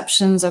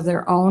perceptions of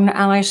their own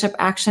allyship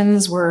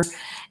actions were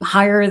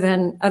higher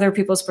than other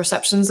people's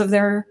perceptions of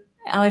their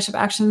allyship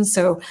actions.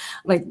 So,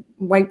 like,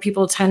 white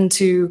people tend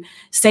to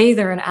say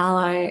they're an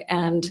ally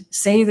and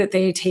say that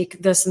they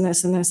take this and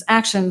this and this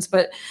actions,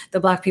 but the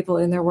Black people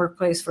in their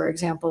workplace, for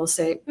example,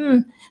 say,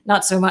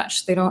 not so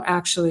much. They don't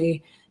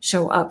actually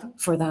show up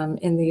for them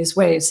in these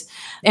ways.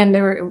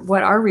 And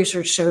what our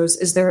research shows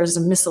is there is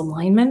a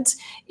misalignment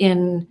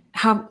in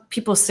how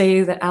people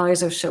say that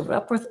allies have showed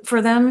up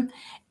for them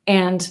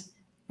and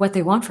what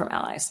they want from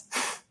allies.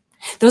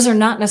 Those are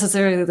not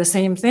necessarily the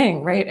same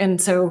thing, right?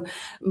 And so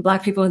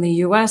Black people in the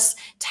US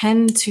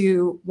tend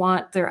to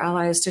want their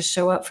allies to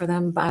show up for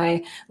them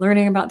by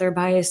learning about their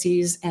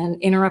biases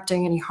and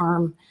interrupting any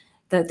harm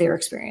that they're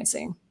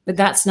experiencing. But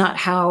that's not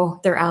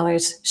how their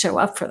allies show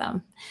up for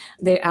them.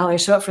 The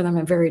allies show up for them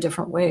in very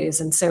different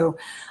ways. And so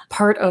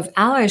part of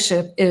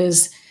allyship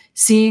is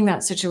seeing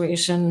that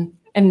situation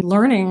and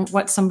learning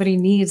what somebody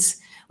needs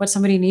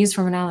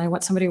from an ally,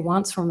 what somebody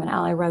wants from an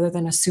ally, rather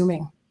than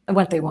assuming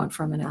what they want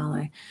from an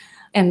ally.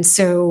 And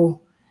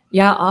so,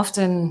 yeah,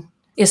 often,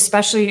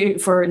 especially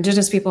for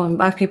Indigenous people and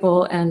Black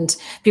people and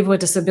people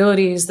with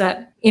disabilities,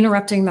 that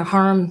interrupting the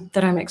harm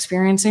that I'm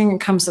experiencing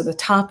comes to the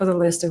top of the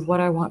list of what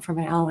I want from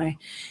an ally.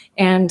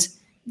 And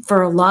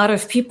for a lot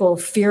of people,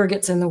 fear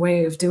gets in the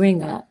way of doing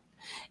that.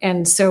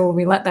 And so when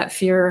we let that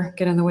fear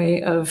get in the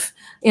way of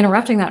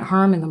interrupting that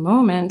harm in the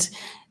moment,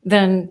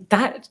 then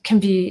that can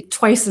be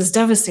twice as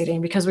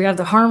devastating, because we have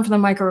the harm from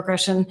the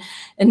microaggression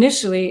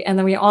initially, and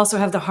then we also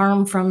have the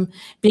harm from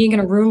being in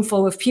a room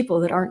full of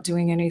people that aren't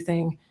doing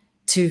anything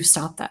to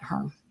stop that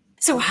harm.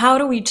 So how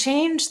do we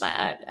change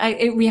that?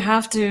 We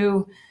have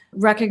to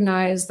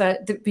recognize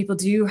that people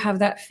do have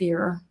that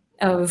fear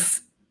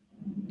of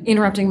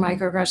interrupting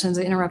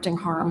microaggressions, interrupting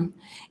harm,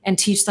 and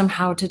teach them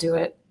how to do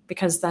it,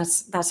 because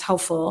that's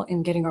helpful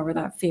in getting over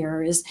that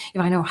fear. Is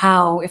if I know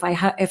how, if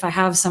I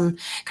have some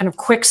kind of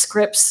quick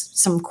scripts,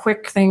 some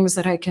quick things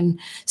that I can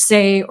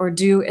say or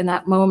do in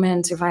that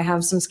moment, if I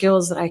have some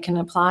skills that I can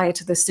apply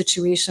to the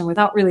situation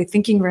without really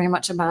thinking very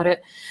much about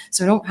it,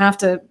 so I don't have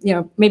to,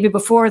 maybe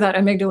before that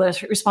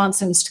amygdala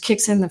response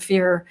kicks in the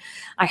fear,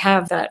 I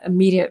have that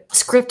immediate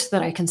script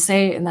that I can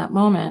say in that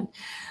moment.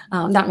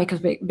 That makes a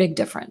big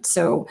difference.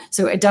 So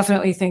I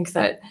definitely think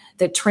that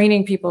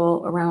training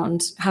people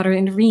around how to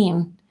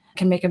intervene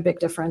can make a big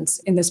difference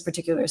in this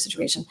particular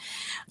situation.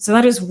 So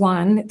that is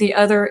one. The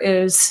other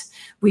is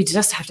we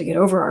just have to get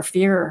over our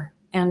fear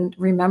and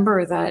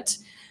remember that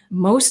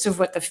most of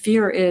what the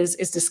fear is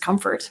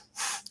discomfort.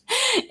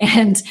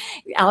 And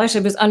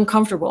allyship is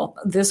uncomfortable.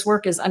 This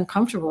work is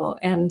uncomfortable.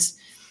 And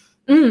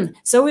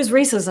so is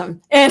racism.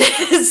 And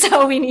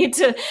so we need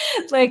to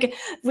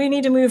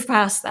move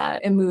past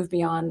that and move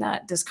beyond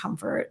that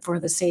discomfort for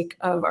the sake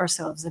of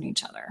ourselves and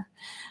each other.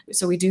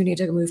 So we do need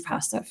to move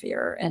past that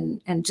fear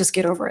and just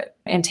get over it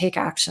and take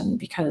action,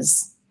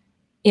 because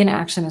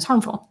inaction is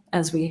harmful,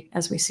 as we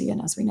see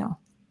and as we know.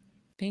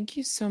 Thank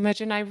you so much.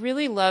 And I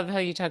really love how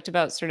you talked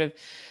about sort of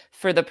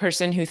for the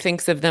person who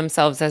thinks of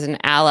themselves as an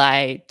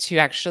ally to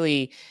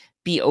actually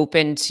be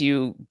open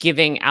to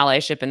giving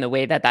allyship in the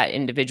way that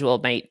individual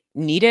might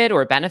need it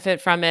or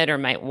benefit from it or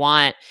might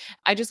want.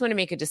 I just want to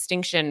make a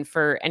distinction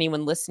for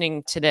anyone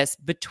listening to this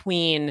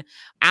between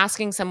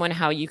asking someone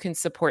how you can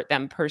support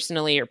them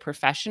personally or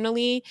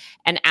professionally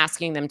and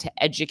asking them to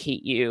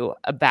educate you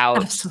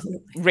about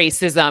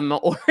racism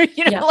or,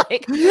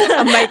 like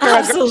a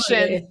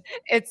microaggression,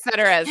 et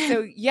cetera.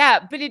 So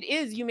but it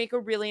is, you make a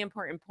really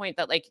important point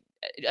that like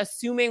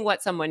assuming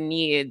what someone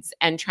needs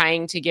and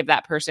trying to give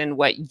that person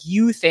what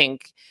you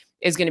think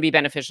is going to be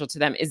beneficial to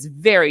them is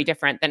very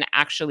different than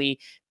actually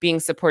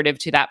being supportive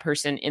to that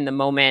person in the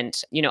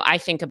moment. I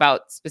think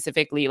about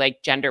specifically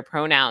like gender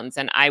pronouns,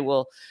 and I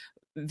will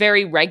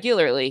very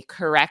regularly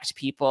correct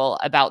people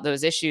about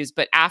those issues.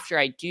 But after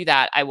I do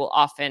that, I will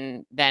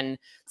often then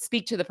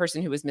speak to the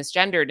person who was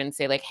misgendered and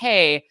say like,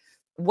 hey,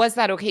 was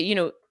that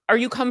okay? Are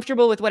you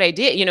comfortable with what I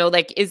did?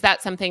 Is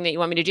that something that you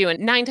want me to do?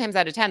 And 9 times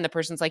out of 10, the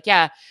person's like,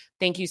 yeah,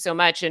 thank you so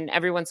much. And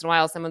every once in a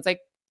while, someone's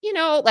like,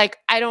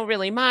 I don't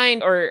really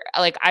mind, or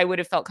like, I would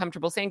have felt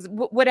comfortable saying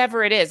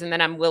whatever it is. And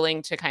then I'm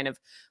willing to kind of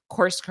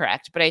course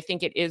correct. But I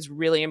think it is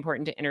really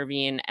important to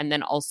intervene and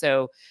then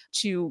also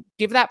to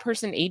give that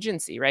person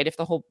agency, right? If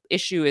the whole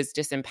issue is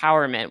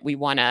disempowerment, we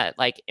want to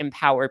like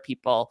empower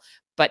people,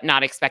 but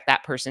not expect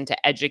that person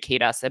to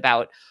educate us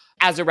about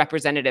as a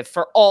representative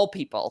for all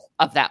people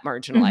of that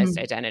marginalized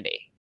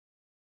identity.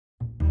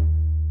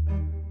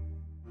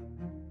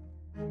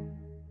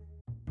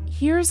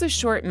 Here's a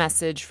short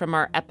message from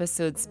our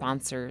episode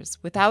sponsors,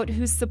 without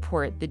whose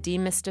support the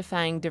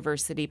Demystifying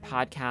Diversity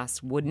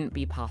podcast wouldn't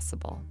be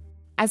possible.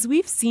 As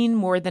we've seen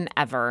more than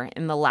ever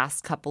in the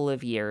last couple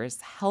of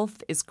years,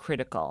 health is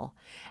critical,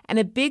 and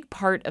a big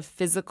part of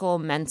physical,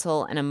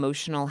 mental, and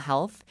emotional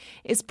health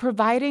is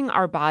providing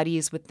our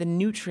bodies with the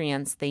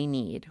nutrients they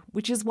need,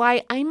 which is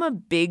why I'm a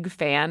big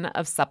fan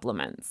of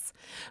supplements.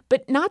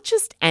 But not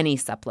just any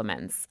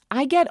supplements.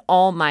 I get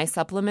all my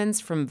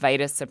supplements from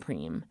Vita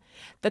Supreme.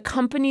 The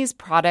company's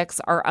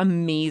products are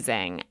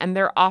amazing, and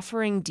they're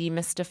offering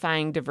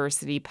Demystifying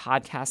Diversity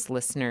podcast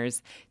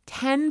listeners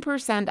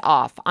 10%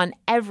 off on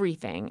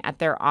everything at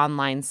their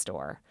online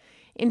store.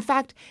 In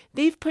fact,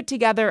 they've put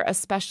together a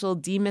special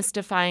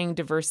Demystifying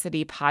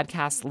Diversity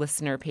podcast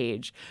listener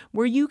page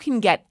where you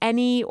can get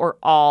any or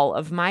all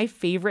of my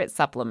favorite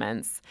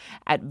supplements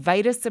at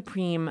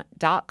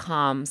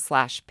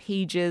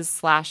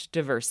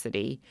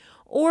vitasupreme.com/pages/diversity.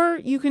 Or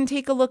you can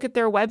take a look at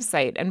their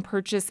website and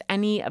purchase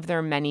any of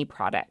their many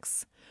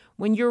products.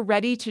 When you're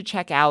ready to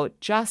check out,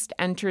 just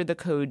enter the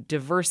code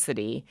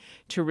DIVERSITY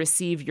to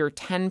receive your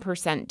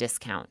 10%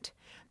 discount.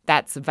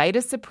 That's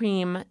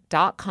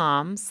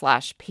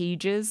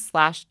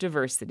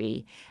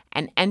vitasupreme.com/pages/diversity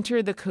and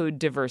enter the code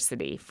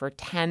DIVERSITY for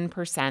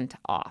 10%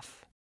 off.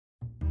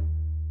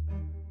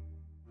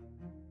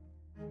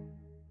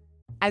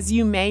 As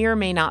you may or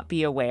may not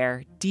be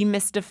aware,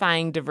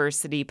 Demystifying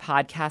Diversity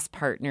podcast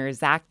partner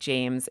Zach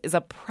James is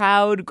a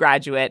proud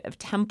graduate of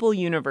Temple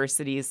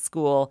University's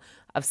School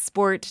of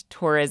Sport,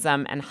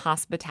 Tourism, and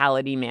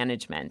Hospitality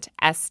Management,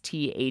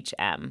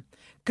 STHM.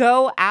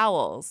 Go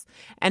Owls!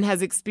 And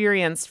has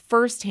experienced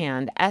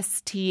firsthand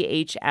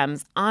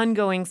STHM's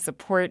ongoing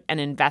support and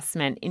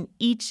investment in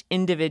each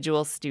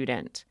individual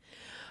student.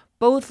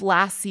 Both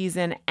last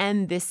season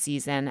and this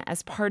season,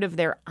 as part of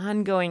their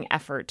ongoing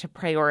effort to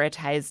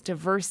prioritize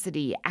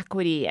diversity,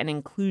 equity, and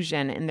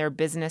inclusion in their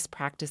business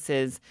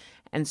practices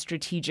and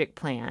strategic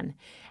plan.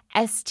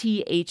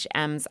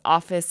 STHM's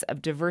Office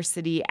of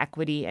Diversity,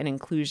 Equity, and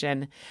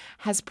Inclusion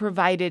has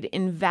provided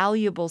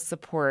invaluable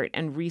support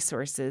and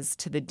resources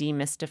to the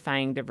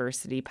Demystifying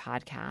Diversity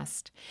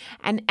podcast.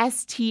 And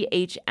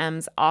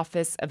STHM's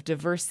Office of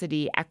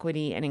Diversity,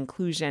 Equity, and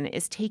Inclusion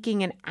is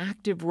taking an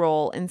active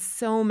role in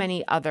so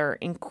many other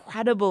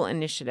incredible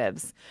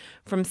initiatives,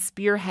 from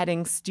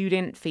spearheading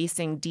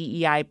student-facing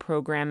DEI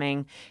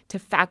programming to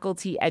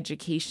faculty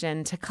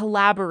education to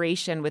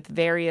collaboration with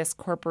various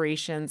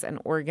corporations and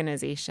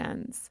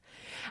organizations.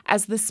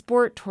 As the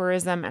sport,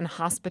 tourism, and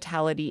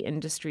hospitality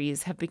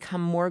industries have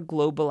become more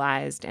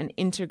globalized and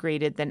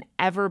integrated than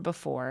ever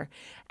before,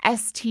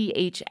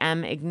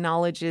 STHM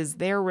acknowledges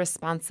their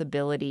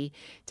responsibility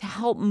to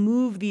help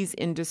move these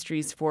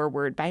industries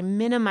forward by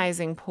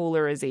minimizing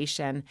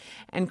polarization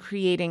and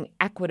creating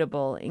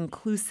equitable,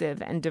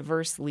 inclusive, and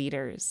diverse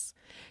leaders.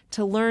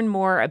 To learn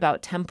more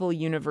about Temple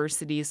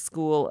University's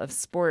School of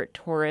Sport,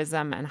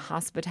 Tourism, and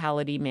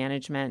Hospitality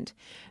Management,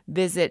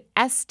 visit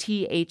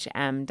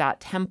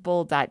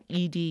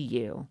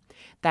sthm.temple.edu.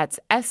 That's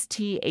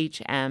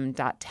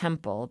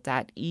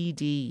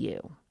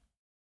sthm.temple.edu.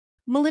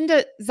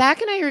 Melinda, Zach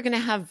and I are going to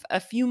have a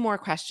few more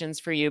questions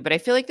for you, but I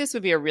feel like this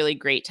would be a really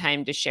great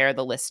time to share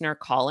the listener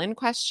call-in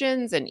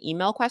questions and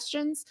email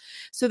questions.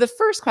 So the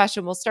first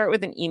question, we'll start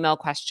with an email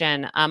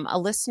question. A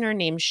listener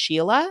named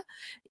Sheila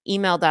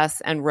emailed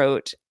us and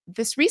wrote,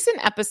 "This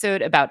recent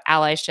episode about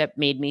allyship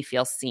made me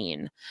feel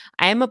seen.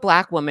 I am a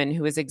Black woman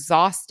who is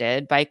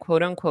exhausted by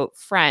quote unquote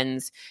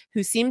friends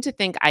who seem to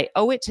think I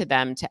owe it to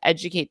them to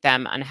educate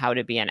them on how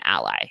to be an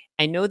ally.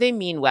 I know they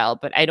mean well,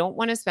 but I don't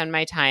want to spend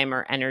my time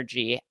or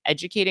energy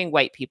educating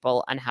white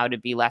people on how to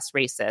be less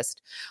racist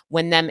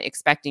when them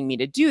expecting me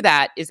to do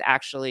that is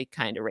actually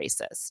kind of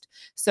racist.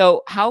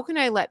 So how can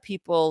I let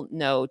people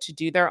know to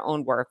do their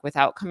own work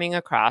without coming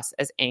across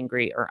as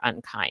angry or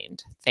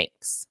unkind?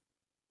 Thanks."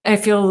 I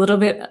feel a little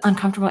bit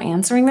uncomfortable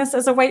answering this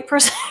as a white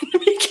person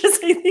because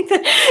I think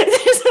that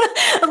there's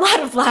a lot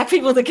of Black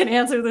people that can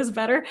answer this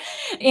better.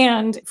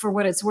 And for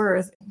what it's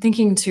worth,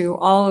 thinking to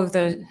all of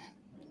the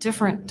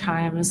different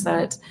times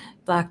that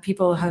Black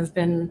people have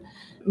been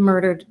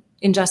murdered,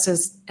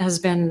 injustice has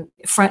been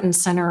front and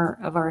center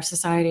of our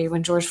society.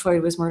 When George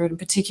Floyd was murdered in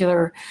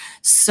particular,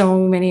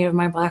 so many of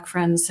my Black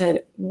friends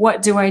said,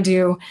 "What do I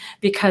do?"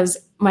 Because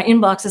my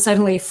inbox is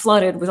suddenly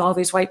flooded with all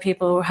these white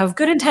people who have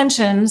good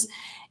intentions,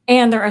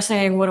 and they're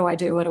saying, what do I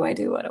do? What do I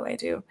do? What do I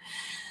do?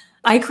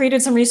 I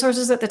created some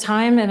resources at the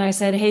time and I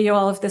said, hey,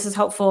 y'all, if this is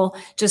helpful,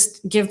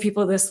 just give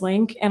people this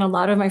link. And a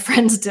lot of my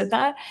friends did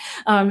that.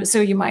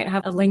 So you might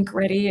have a link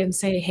ready and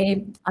say,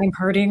 hey, I'm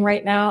hurting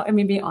right now. I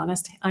mean, be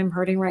honest, I'm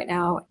hurting right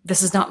now.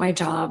 This is not my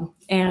job.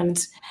 And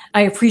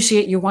I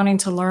appreciate you wanting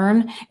to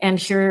learn. And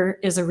here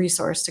is a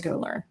resource to go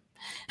learn.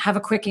 Have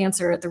a quick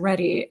answer at the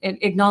ready and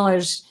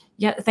acknowledge,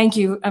 yeah, thank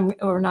you,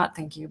 or not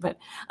thank you, but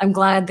I'm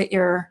glad that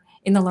you're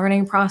in the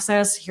learning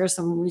process. Here's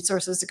some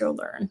resources to go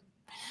learn.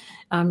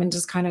 And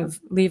just kind of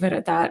leave it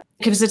at that,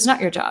 because it's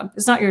not your job.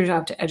 It's not your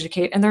job to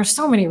educate. And there's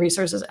so many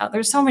resources out there.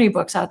 There's so many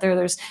books out there.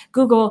 There's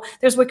Google,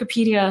 there's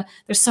Wikipedia,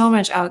 there's so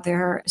much out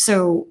there.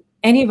 So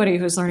anybody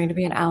who's learning to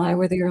be an ally,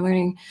 whether you're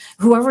learning,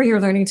 whoever you're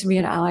learning to be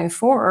an ally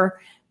for,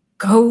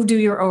 go do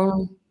your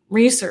own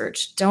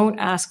research. Don't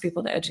ask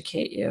people to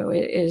educate you.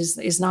 It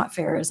is not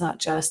fair. It's not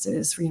just. It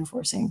is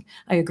reinforcing.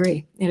 I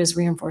agree. It is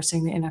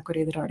reinforcing the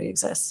inequity that already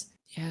exists.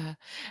 Yeah.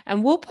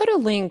 And we'll put a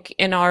link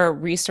in our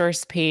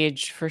resource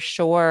page for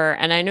sure.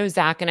 And I know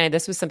Zach and I,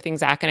 this was something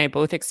Zach and I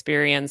both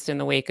experienced in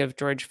the wake of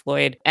George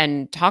Floyd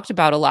and talked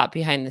about a lot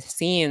behind the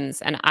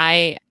scenes. And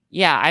I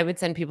would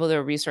send people to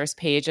a resource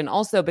page. And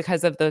also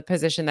because of the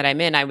position that I'm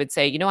in, I would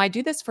say, I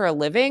do this for a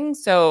living.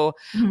 So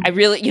I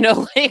really, you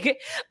can pay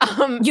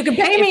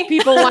me.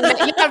 People want to,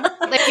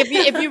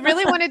 if you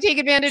really want to take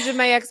advantage of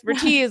my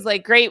expertise,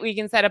 great, we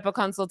can set up a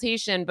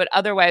consultation, but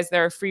otherwise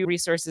there are free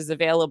resources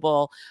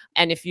available.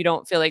 And if you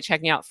don't feel like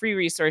checking out free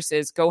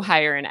resources, go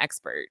hire an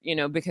expert,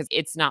 because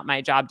it's not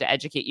my job to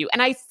educate you.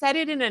 And I said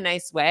it in a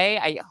nice way,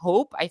 I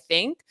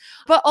think,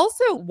 but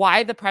also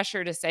why the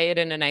pressure to say it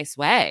in a nice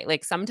way?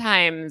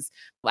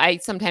 I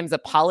sometimes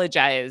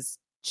apologize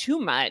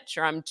too much,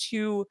 or I'm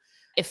too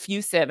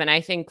effusive. And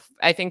I think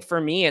for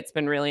me, it's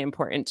been really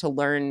important to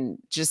learn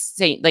just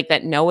say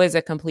that no is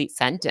a complete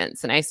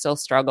sentence. And I still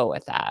struggle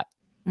with that.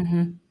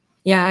 Mm-hmm.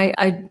 Yeah,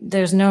 I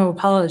there's no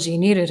apology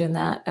needed in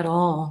that at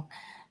all.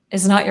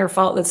 It's not your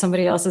fault that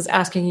somebody else is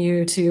asking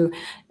you to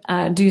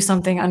do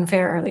something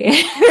unfairly.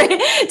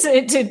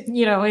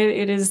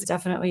 It is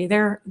definitely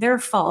their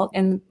fault.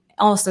 And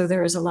also,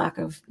 there is a lack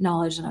of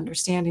knowledge and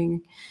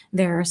understanding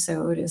there.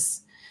 So it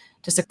is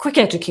just a quick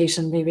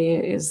education, maybe,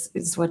 is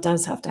what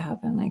does have to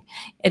happen.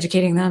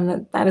 Educating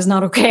them that is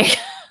not okay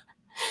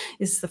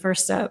is the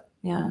first step.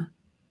 Yeah.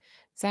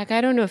 Zach,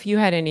 I don't know if you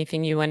had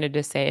anything you wanted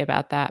to say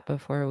about that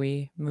before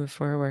we move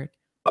forward.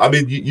 I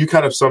mean, you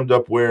kind of summed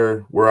up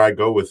where I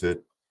go with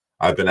it.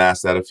 I've been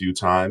asked that a few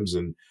times,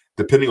 and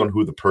depending on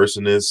who the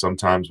person is,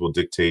 sometimes will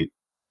dictate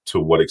to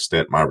what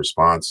extent my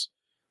response.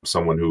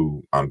 Someone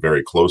who I'm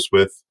very close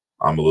with,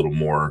 I'm a little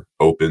more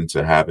open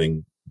to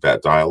having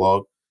that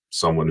dialogue.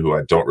 someone who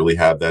I don't really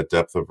have that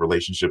depth of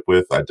relationship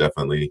with, I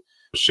definitely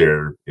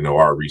share,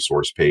 our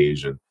resource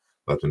page and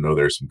let them know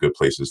there's some good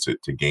places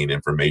to gain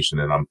information.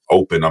 And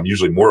I'm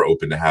usually more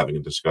open to having a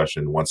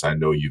discussion once I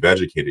know you've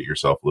educated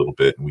yourself a little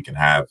bit and we can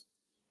have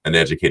an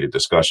educated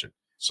discussion.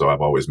 So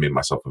I've always made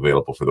myself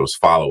available for those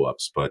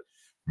follow-ups, but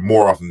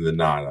more often than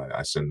not,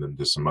 I send them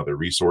to some other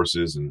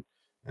resources and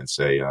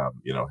say,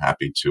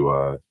 happy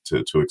to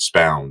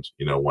expound,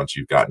 once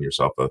you've gotten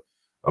yourself a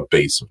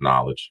base of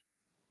knowledge.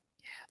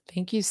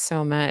 Thank you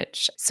so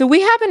much. So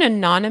we have an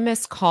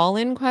anonymous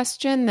call-in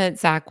question that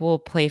Zach will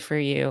play for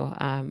you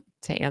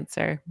to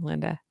answer,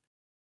 Melinda.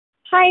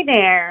 Hi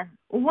there.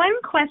 One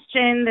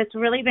question that's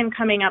really been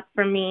coming up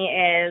for me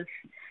is,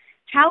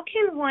 how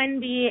can one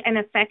be an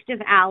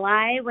effective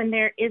ally when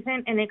there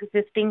isn't an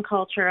existing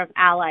culture of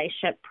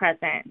allyship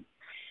present,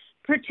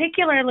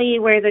 particularly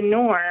where the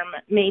norm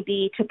may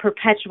be to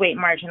perpetuate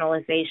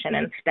marginalization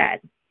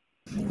instead?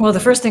 Well, the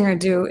first thing I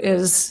do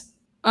is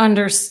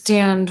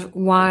understand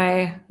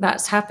why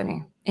that's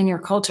happening in your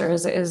culture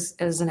as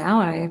an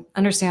ally.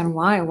 Understand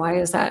why. Why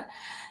is that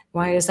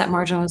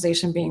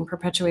marginalization being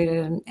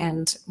perpetuated,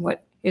 and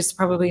what is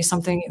probably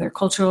something either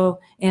cultural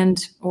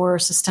and or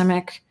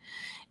systemic,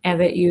 and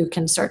that you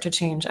can start to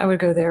change. I would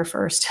go there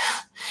first,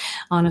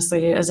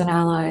 honestly, as an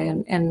ally,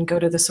 and go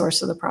to the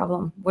source of the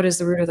problem. What is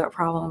the root of that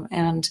problem,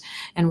 and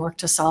work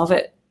to solve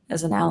it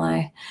as an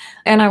ally.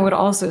 And I would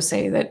also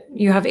say that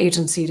you have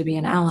agency to be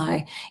an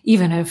ally,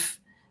 even if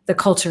the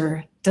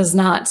culture does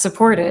not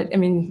support it. I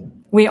mean,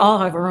 we all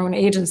have our own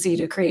agency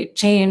to create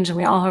change, and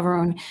we all have our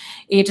own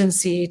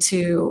agency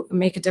to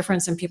make a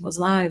difference in people's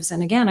lives.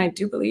 And again, I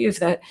do believe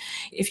that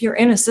if you're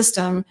in a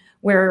system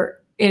where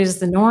it is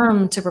the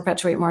norm to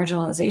perpetuate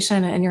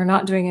marginalization and you're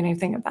not doing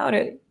anything about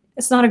it,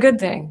 it's not a good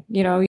thing.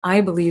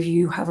 I believe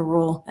you have a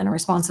role and a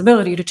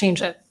responsibility to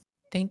change it.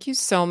 Thank you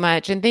so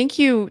much. And thank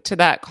you to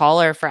that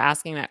caller for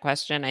asking that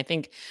question. I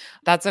think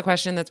that's a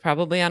question that's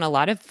probably on a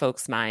lot of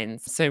folks'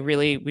 minds. So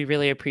we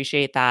really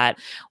appreciate that.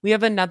 We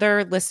have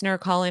another listener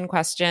call-in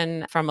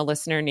question from a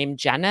listener named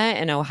Jenna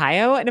in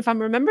Ohio. And if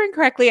I'm remembering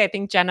correctly, I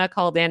think Jenna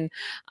called in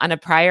on a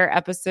prior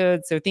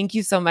episode. So thank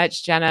you so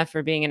much, Jenna,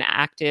 for being an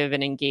active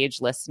and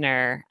engaged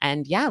listener.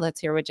 And yeah,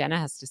 let's hear what Jenna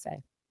has to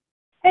say.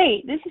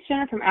 Hey, this is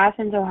Jenna from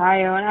Athens,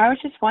 Ohio. And I was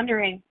just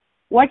wondering,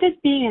 what does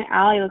being an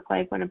ally look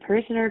like when a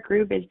person or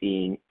group is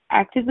being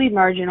actively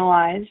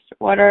marginalized?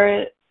 What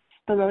are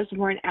the most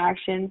important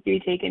actions to be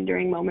taken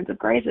during moments of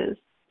crisis?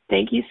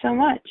 Thank you so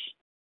much.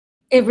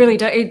 It really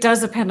does. It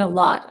does depend a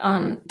lot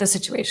on the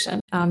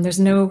situation. There's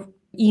no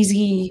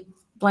easy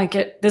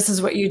blanket. This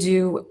is what you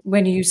do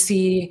when you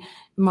see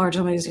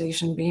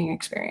marginalization being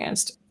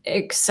experienced,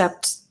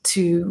 except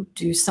to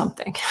do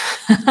something,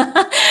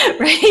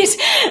 right?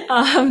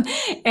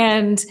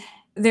 And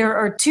there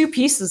are two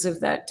pieces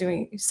of that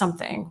doing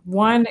something.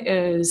 One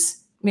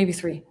is maybe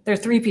three. There are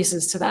three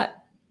pieces to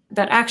that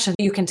action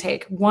you can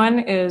take. One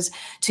is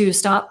to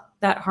stop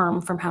that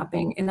harm from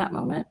happening in that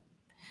moment.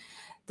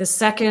 The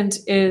second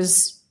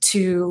is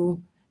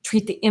to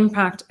treat the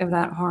impact of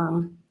that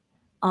harm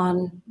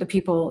on the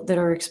people that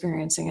are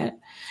experiencing it.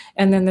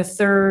 And then the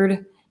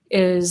third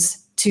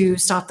is to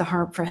stop the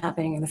harm from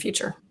happening in the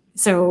future.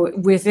 So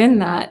within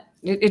that,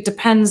 it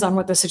depends on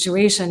what the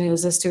situation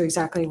is as to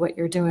exactly what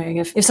you're doing.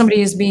 If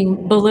somebody is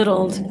being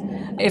belittled,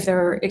 if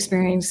they're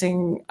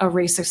experiencing a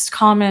racist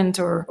comment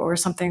or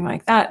something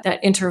like that,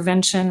 that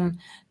intervention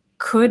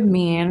could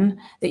mean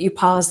that you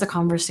pause the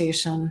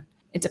conversation.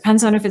 It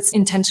depends on if it's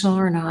intentional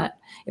or not.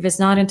 If it's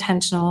not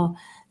intentional,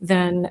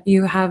 then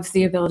you have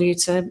the ability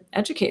to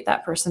educate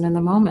that person in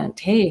the moment.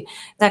 Hey,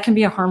 that can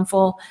be a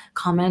harmful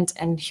comment,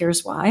 and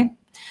here's why.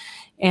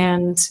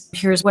 And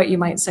here's what you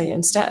might say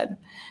instead.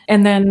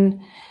 And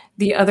then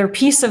the other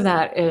piece of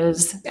that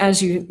is,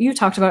 as you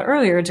talked about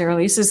earlier,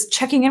 Darylise, is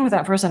checking in with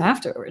that person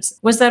afterwards.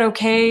 Was that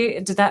okay?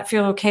 Did that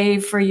feel okay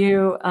for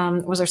you?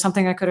 Was there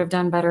something I could have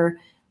done better?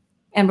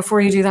 And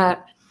before you do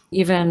that,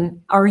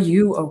 even, are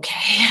you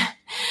okay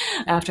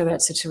after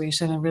that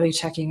situation, and really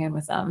checking in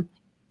with them?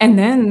 And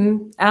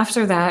then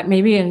after that,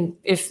 maybe, and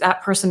if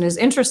that person is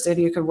interested,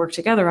 you could work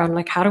together on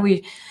like,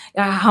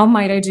 how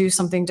might I do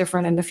something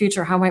different in the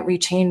future? How might we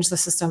change the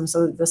system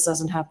so that this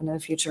doesn't happen in the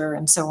future,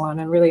 and so on,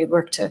 and really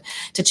work to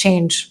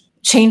change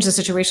the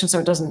situation so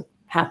it doesn't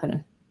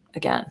happen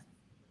again.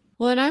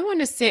 Well, and I want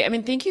to say,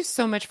 thank you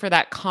so much for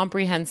that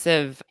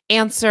comprehensive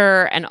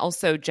answer, and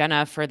also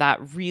Jenna for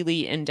that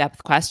really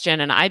in-depth question.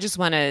 And I just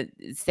want to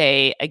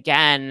say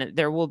again,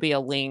 there will be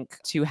a link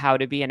to how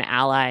to be an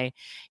ally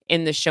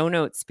in the show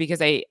notes,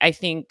 because I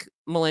think,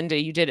 Melinda,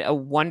 you did a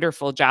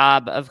wonderful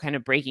job of kind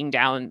of breaking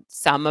down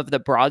some of the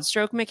broad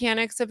stroke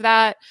mechanics of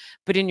that.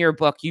 But in your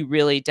book, you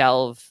really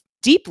delve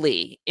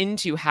deeply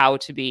into how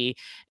to be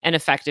an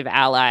effective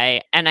ally.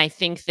 And I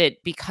think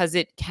that because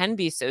it can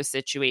be so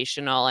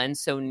situational and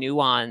so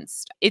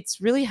nuanced, it's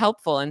really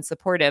helpful and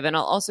supportive. And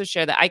I'll also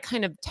share that I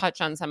kind of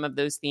touch on some of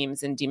those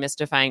themes in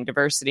Demystifying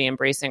Diversity,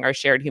 Embracing Our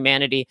Shared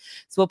Humanity.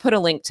 So we'll put a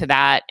link to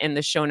that in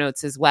the show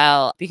notes as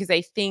well, because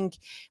I think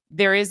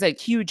there is a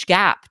huge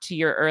gap, to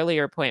your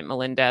earlier point,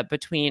 Melinda,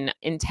 between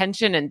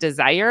intention and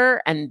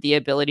desire and the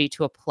ability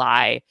to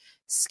apply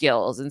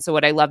skills. And so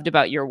what I loved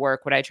about your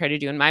work, what I try to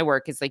do in my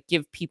work, is like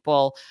give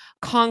people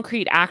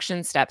concrete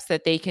action steps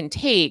that they can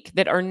take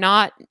that are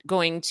not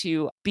going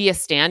to be a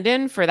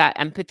stand-in for that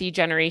empathy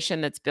generation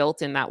that's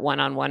built in that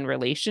one-on-one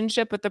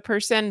relationship with the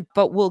person,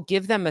 but will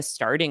give them a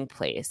starting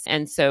place.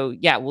 And so,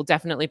 yeah, we'll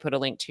definitely put a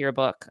link to your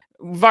book.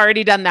 We've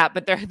already done that,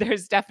 but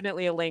there's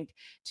definitely a link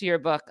to your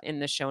book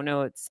in the show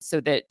notes so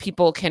that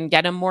people can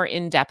get a more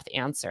in-depth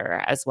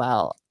answer as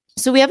well.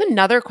 So we have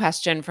another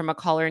question from a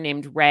caller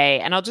named Ray,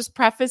 and I'll just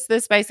preface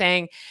this by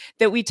saying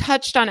that we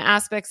touched on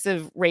aspects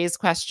of Ray's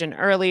question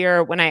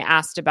earlier when I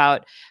asked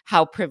about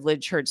how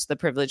privilege hurts the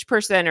privileged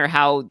person, or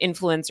how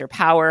influence or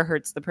power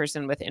hurts the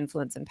person with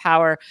influence and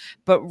power.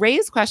 But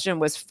Ray's question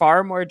was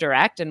far more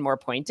direct and more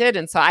pointed,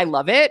 and so I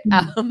love it.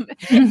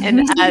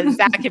 And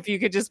Zach, if you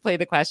could just play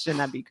the question,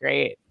 that'd be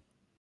great.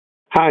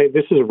 Hi,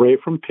 this is Ray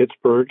from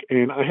Pittsburgh,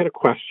 and I had a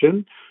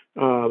question.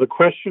 The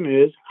question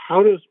is,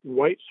 how does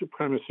white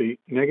supremacy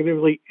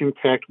negatively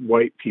impact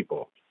white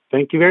people?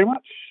 Thank you very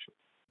much.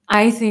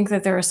 I think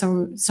that there are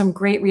some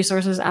great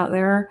resources out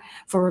there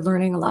for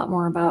learning a lot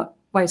more about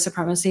white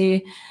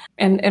supremacy.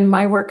 And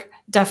my work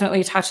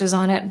definitely touches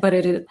on it, but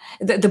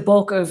the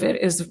bulk of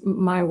it is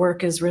my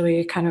work is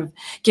really kind of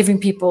giving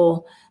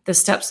people the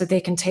steps that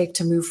they can take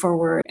to move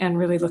forward, and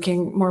really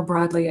looking more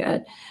broadly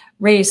at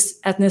race,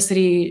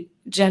 ethnicity,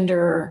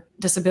 gender,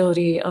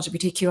 disability,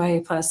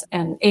 LGBTQIA+,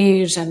 and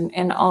age,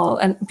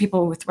 and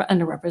people with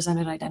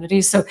underrepresented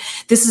identities. So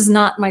this is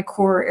not my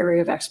core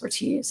area of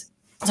expertise.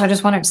 So I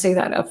just wanted to say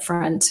that up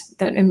front,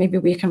 and maybe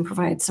we can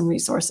provide some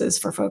resources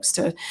for folks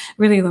to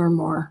really learn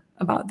more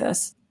about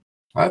this.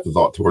 I have a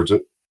thought towards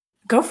it.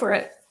 Go for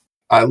it.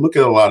 I look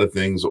at a lot of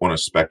things on a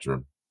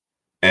spectrum.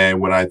 And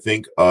when I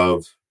think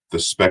of the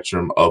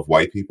spectrum of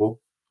white people,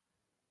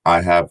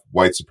 I have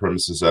white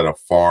supremacists at a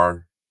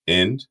far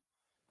end,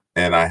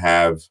 and I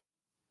have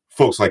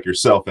folks like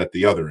yourself at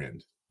the other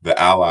end, the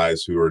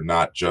allies who are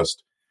not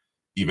just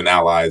even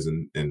allies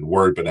in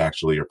word, but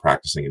actually are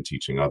practicing and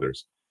teaching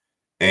others.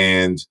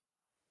 And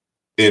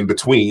in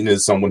between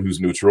is someone who's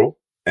neutral.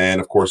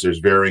 And of course, there's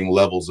varying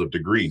levels of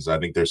degrees. I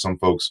think there's some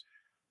folks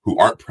who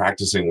aren't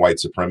practicing white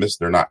supremacists.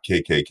 They're not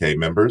KKK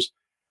members,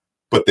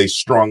 but they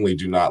strongly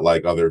do not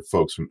like other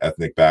folks from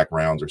ethnic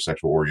backgrounds or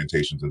sexual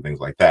orientations and things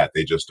like that.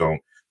 They just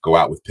don't go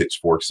out with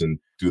pitchforks and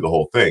do the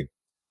whole thing.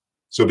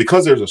 So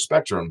because there's a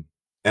spectrum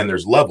and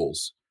there's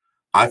levels,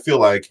 I feel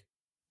like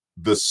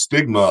the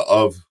stigma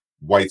of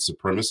white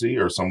supremacy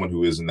or someone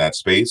who is in that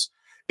space,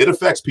 it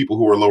affects people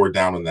who are lower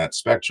down in that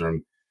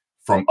spectrum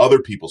from other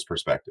people's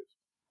perspective.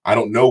 I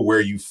don't know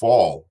where you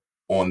fall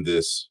on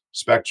this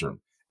spectrum.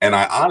 And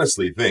I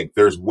honestly think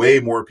there's way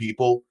more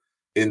people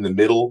in the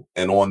middle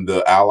and on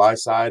the ally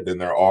side than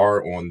there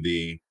are on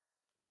the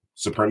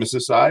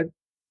supremacist side.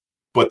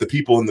 But the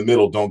people in the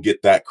middle don't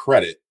get that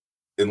credit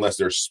unless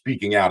they're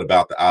speaking out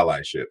about the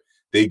allyship.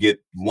 They get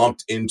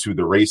lumped into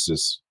the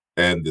racist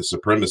and the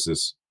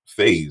supremacist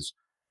phase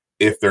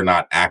if they're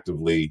not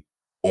actively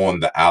on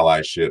the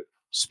allyship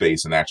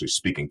space and actually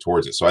speaking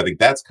towards it. So I think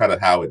that's kind of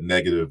how it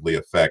negatively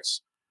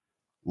affects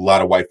a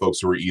lot of white folks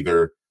who are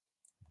either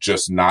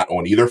just not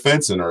on either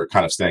fence and are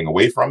kind of staying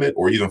away from it,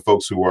 or even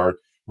folks who are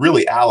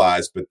really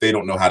allies, but they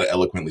don't know how to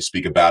eloquently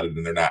speak about it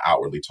and they're not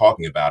outwardly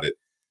talking about it.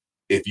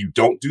 If you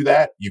don't do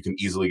that, you can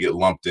easily get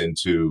lumped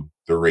into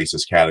the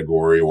racist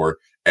category or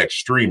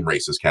extreme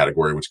racist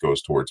category, which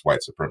goes towards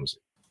white supremacy.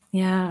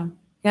 Yeah.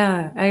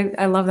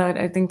 I love that.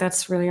 I think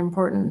that's really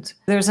important.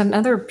 There's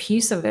another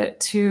piece of it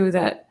too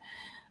that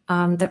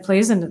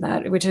plays into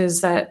that, which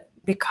is that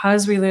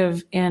because we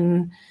live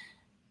in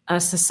a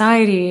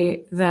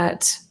society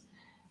that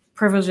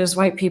privileges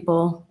white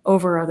people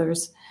over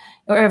others,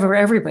 or over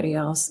everybody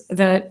else,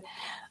 that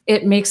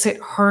it makes it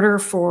harder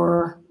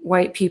for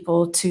white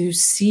people to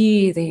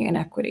see the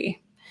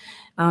inequity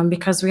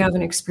because we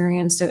haven't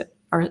experienced it,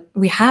 or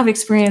we have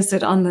experienced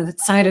it on the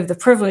side of the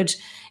privilege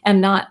and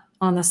not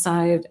on the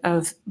side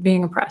of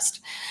being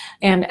oppressed.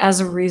 And as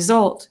a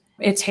result,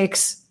 it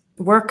takes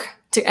work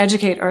to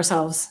educate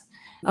ourselves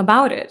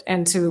about it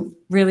and to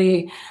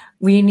really,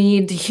 we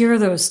need to hear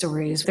those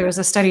stories. There was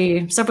a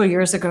study several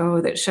years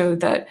ago that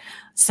showed that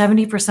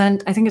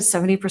 70%, I think it's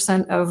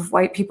 70% of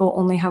white people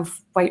only have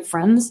white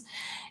friends.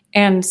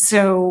 And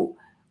so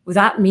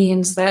that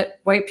means that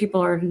white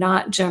people are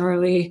not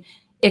generally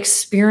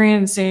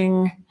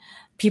experiencing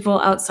people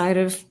outside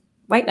of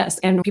whiteness,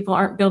 and people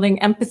aren't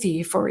building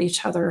empathy for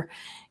each other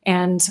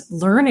and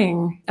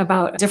learning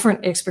about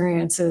different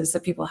experiences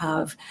that people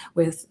have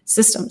with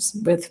systems,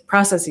 with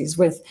processes,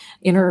 with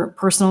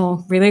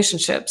interpersonal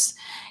relationships.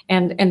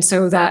 And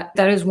so that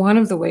is one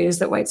of the ways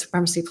that white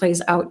supremacy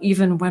plays out,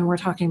 even when we're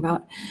talking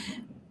about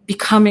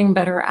becoming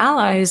better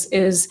allies,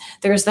 is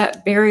there's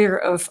that barrier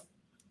of,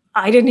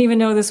 I didn't even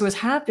know this was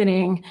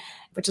happening,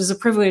 which is a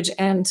privilege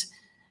and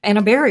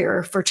a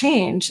barrier for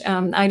change.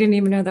 I didn't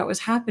even know that was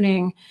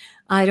happening.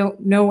 I don't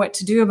know what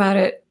to do about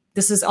it.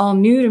 This is all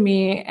new to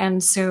me.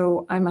 And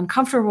so I'm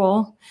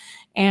uncomfortable.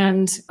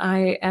 And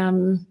I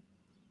am,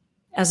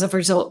 as a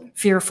result,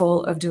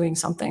 fearful of doing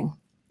something.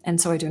 And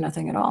so I do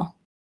nothing at all.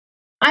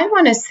 I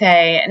want to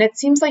say, and it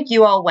seems like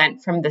you all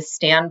went from the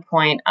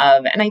standpoint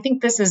of, and I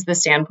think this is the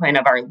standpoint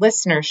of our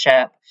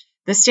listenership,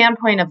 the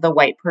standpoint of the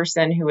white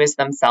person who is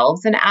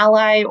themselves an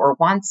ally or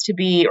wants to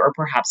be, or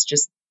perhaps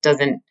just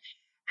doesn't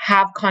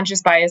have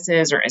conscious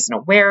biases or isn't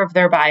aware of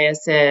their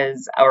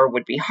biases, or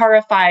would be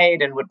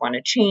horrified and would want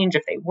to change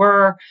if they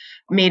were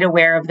made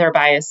aware of their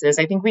biases.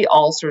 I think we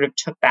all sort of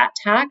took that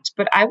tact,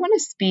 but I want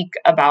to speak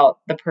about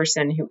the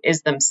person who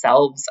is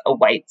themselves a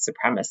white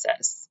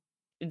supremacist.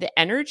 The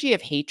energy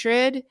of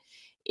hatred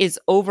is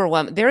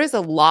overwhelming. There is a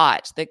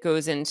lot that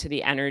goes into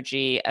the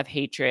energy of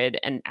hatred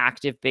and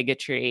active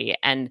bigotry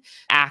and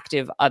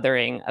active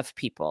othering of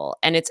people.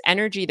 And it's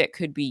energy that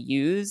could be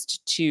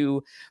used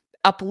to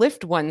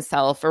uplift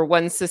oneself or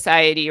one's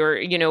society, or,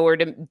 or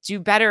to do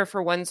better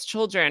for one's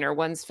children or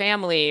one's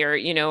family, or,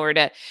 or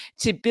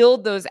to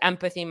build those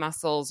empathy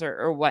muscles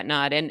or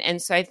whatnot.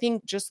 And so I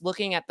think just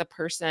looking at the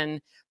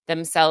person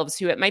themselves,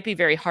 who it might be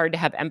very hard to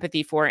have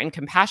empathy for and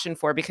compassion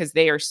for because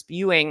they are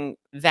spewing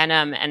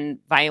venom and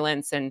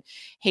violence and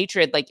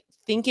hatred, like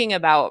thinking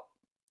about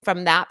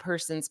from that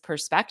person's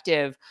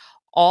perspective,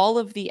 all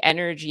of the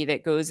energy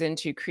that goes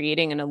into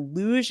creating an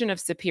illusion of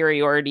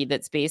superiority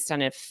that's based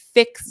on a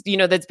fixed,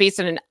 that's based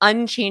on an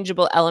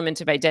unchangeable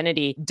element of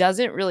identity,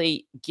 doesn't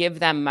really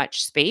give them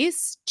much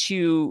space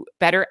to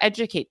better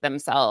educate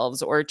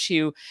themselves or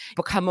to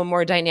become a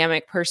more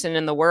dynamic person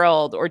in the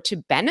world or to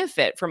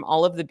benefit from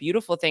all of the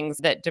beautiful things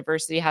that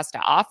diversity has to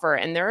offer.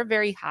 And there are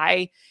very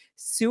high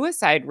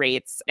suicide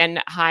rates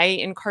and high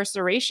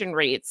incarceration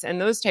rates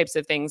and those types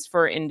of things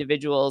for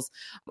individuals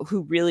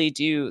who really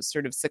do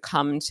sort of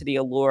succumb to the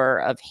allure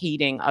of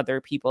hating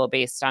other people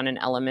based on an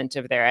element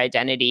of their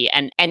identity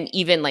and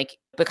even like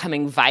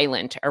becoming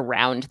violent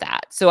around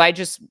that. So I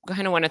just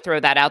kind of want to throw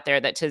that out there,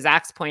 that to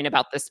Zach's point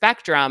about the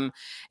spectrum,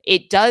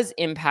 it does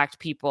impact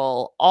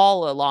people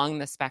all along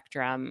the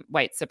spectrum,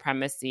 white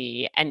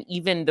supremacy, and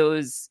even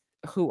those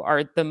who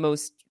are the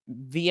most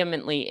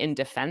vehemently in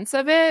defense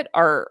of it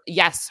are,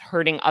 yes,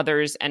 hurting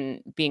others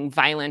and being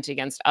violent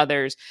against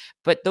others,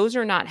 but those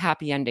are not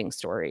happy ending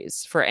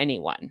stories for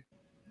anyone.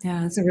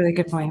 Yeah, that's a really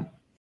good point.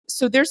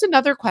 So there's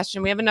another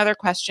question. We have another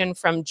question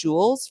from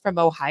Jules from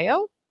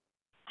Ohio.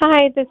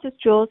 Hi, this is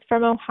Jules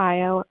from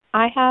Ohio.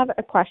 I have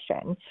a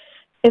question.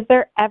 Is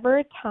there ever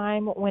a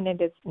time when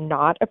it is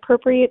not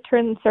appropriate to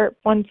insert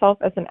oneself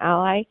as an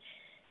ally?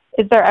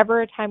 Is there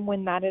ever a time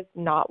when that is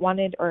not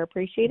wanted or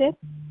appreciated?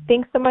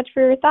 Thanks so much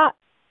for your thoughts.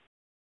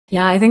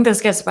 Yeah, I think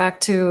this gets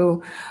back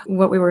to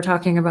what we were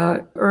talking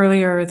about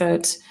earlier,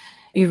 that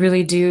you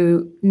really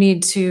do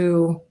need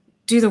to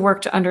do the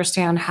work to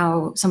understand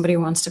how somebody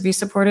wants to be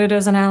supported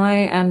as an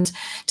ally. And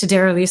to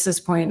Dara-Lisa's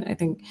point, I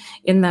think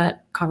in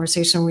that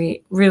conversation,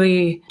 we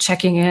really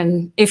checking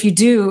in, if you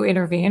do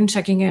intervene,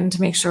 checking in to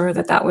make sure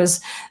that that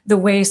was the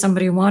way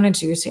somebody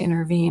wanted you to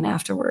intervene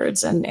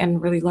afterwards, and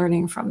really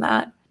learning from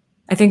that.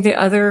 I think the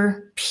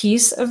other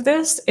piece of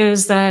this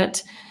is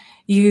that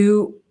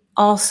you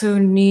also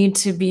need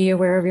to be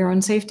aware of your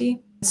own safety.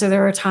 So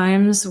there are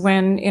times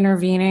when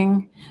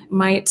intervening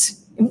might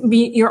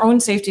be your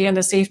own safety and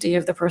the safety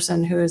of the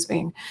person who is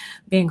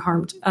being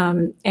harmed.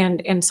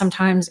 And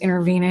sometimes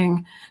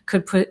intervening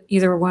could put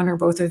either one or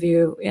both of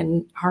you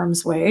in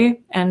harm's way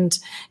and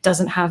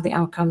doesn't have the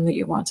outcome that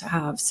you want to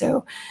have.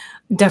 So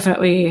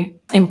definitely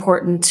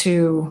important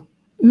to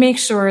make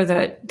sure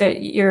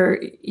that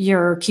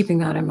you're keeping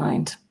that in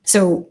mind.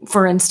 So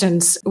for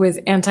instance, with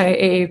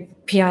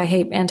anti-API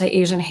hate,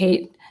 anti-Asian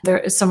hate,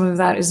 some of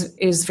that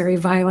is very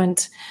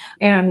violent.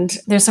 And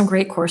there's some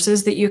great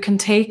courses that you can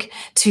take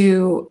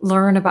to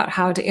learn about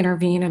how to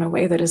intervene in a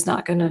way that is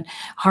not going to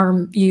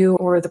harm you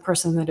or the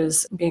person that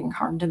is being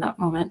harmed in that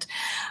moment.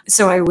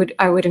 So I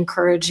would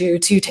encourage you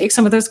to take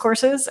some of those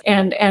courses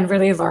and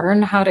really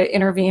learn how to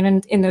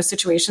intervene in those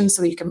situations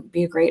so that you can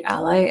be a great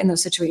ally in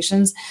those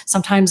situations.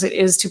 Sometimes it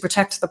is to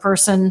protect the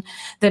person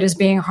that is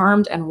being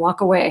harmed and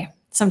walk away.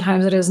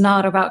 Sometimes it is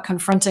not about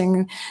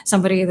confronting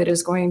somebody that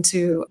is going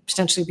to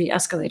potentially be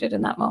escalated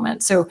in that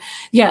moment. So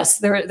yes,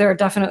 there are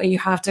definitely, you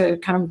have to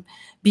kind of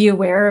be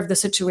aware of the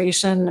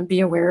situation, be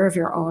aware of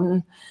your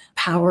own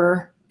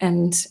power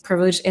and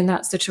privilege in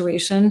that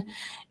situation,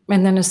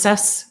 and then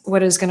assess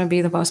what is going to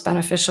be the most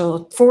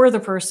beneficial for the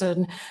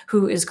person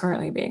who is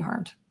currently being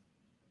harmed.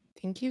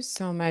 Thank you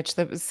so much.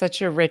 That was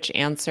such a rich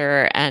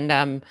answer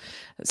and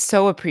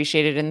so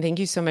appreciated. And thank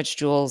you so much,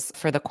 Jules,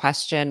 for the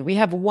question. We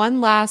have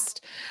one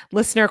last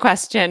listener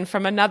question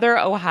from another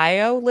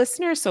Ohio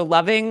listener. So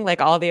loving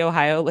like all the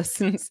Ohio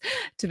listens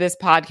to this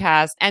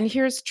podcast. And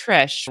here's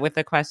Trish with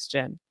a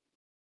question.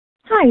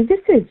 Hi, this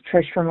is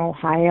Trish from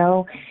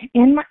Ohio,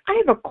 and I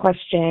have a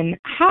question.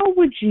 How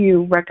would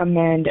you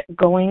recommend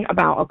going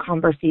about a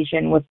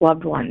conversation with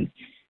loved ones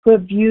who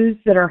have views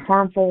that are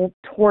harmful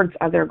towards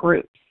other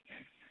groups?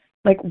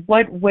 Like,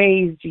 what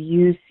ways do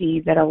you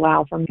see that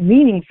allow for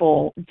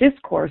meaningful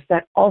discourse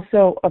that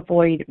also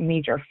avoid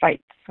major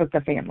fights with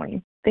the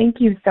family? Thank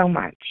you so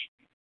much.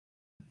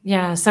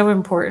 Yeah, so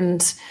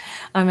important.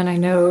 And I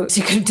know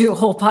you could do a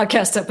whole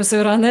podcast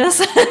episode on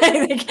this.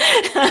 I think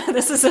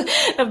this is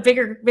a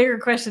bigger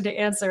question to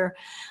answer.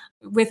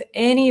 With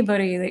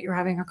anybody that you're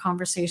having a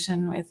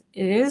conversation with,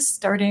 it is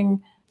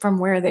starting from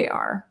where they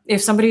are.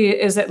 If somebody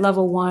is at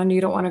level 1, you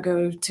don't want to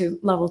go to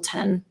level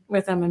 10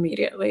 with them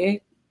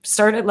immediately.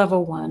 Start at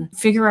level 1.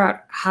 Figure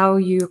out how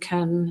you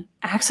can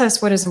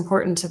access what is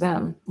important to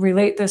them.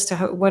 Relate this to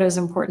what is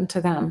important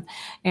to them.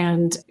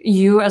 And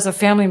you, as a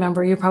family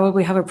member, you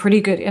probably have a pretty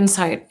good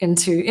insight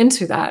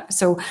into that.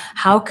 So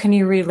how can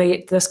you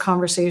relate this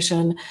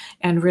conversation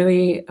and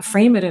really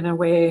frame it in a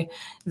way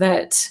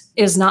that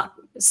is not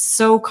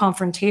so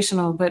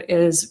confrontational, but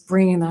is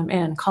bringing them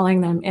in,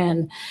 calling them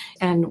in,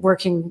 and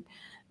working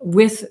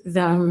with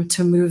them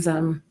to move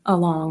them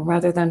along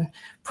rather than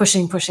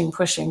pushing,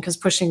 because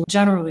pushing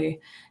generally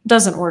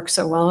doesn't work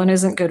so well and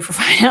isn't good for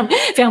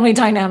family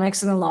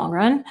dynamics in the long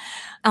run.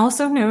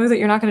 Also know that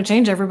you're not going to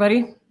change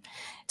everybody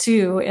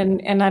too,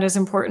 and that is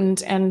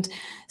important. And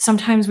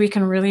sometimes we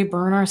can really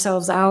burn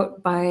ourselves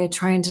out by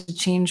trying to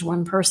change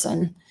one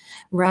person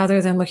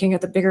rather than looking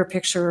at the bigger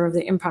picture of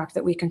the impact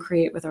that we can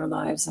create with our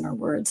lives and our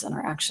words and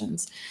our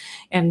actions.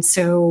 And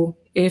so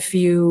if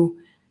you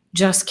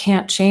just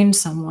can't change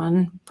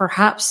someone,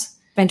 perhaps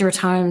spend your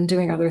time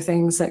doing other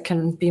things that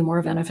can be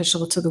more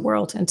beneficial to the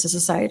world and to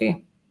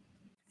society.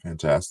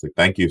 Fantastic.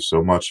 Thank you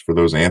so much for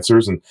those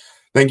answers. And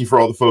thank you for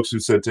all the folks who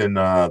sent in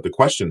the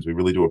questions. We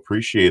really do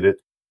appreciate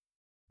it.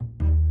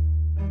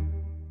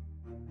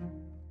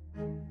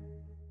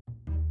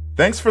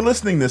 Thanks for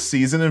listening this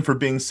season and for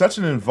being such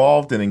an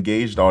involved and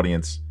engaged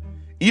audience.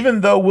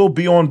 Even though we'll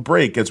be on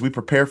break as we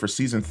prepare for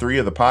season 3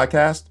 of the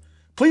podcast,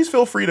 please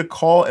feel free to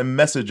call and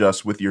message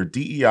us with your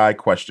DEI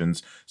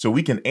questions so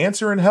we can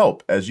answer and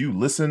help as you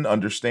listen,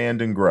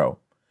 understand, and grow.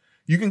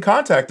 You can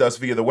contact us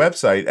via the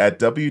website at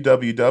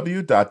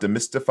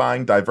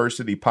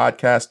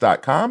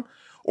www.demystifyingdiversitypodcast.com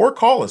or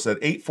call us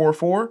at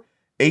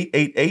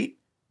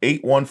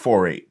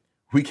 844-888-8148.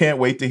 We can't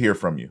wait to hear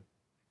from you.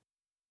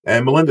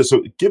 And Melinda,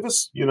 so give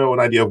us, an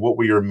idea of what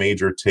were your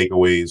major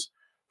takeaways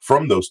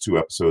from those 2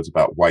 episodes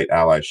about white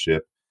allyship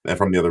and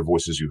from the other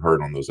voices you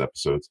heard on those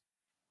episodes.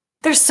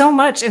 There's so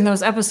much in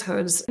those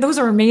episodes. Those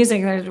are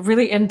amazing. They're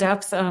really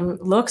in-depth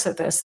looks at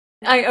this.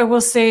 I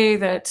will say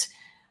that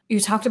you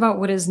talked about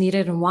what is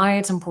needed and why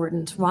it's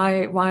important,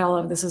 why all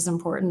of this is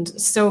important.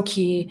 So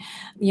key,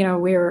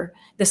 where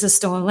this is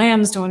stolen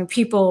land, stolen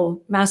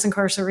people, mass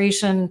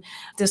incarceration,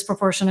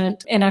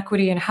 disproportionate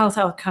inequity in health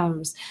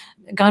outcomes,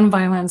 gun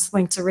violence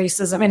linked to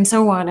racism, and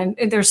so on. And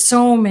there's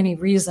so many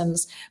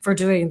reasons for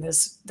doing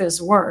this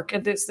work.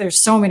 There's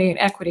so many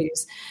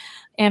inequities.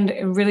 And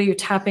really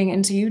tapping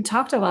into, you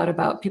talked a lot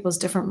about people's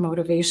different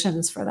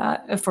motivations for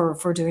that,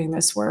 for doing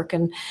this work.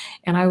 And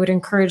I would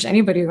encourage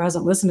anybody who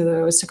hasn't listened to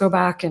those to go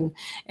back and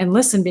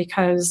listen,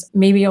 because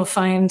maybe you'll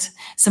find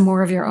some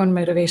more of your own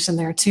motivation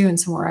there too, and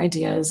some more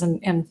ideas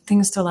and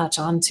things to latch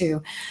on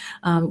to,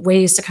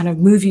 ways to kind of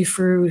move you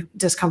through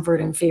discomfort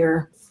and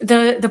fear.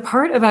 The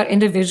part about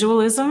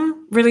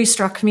individualism really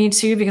struck me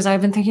too, because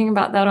I've been thinking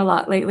about that a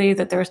lot lately,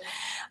 that there's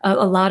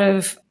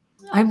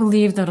I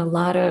believe that a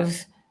lot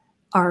of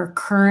our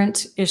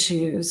current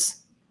issues,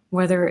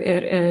 whether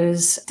it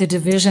is the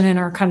division in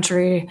our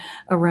country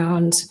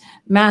around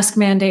mask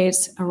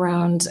mandates,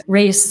 around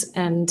race,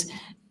 and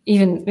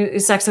even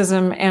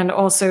sexism, and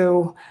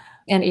also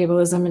and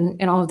ableism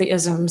and all of the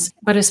isms,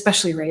 but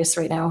especially race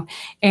right now,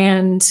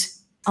 and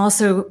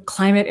also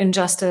climate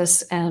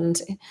injustice and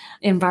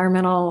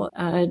environmental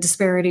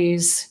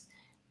disparities.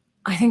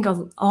 I think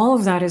all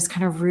of that is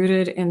kind of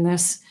rooted in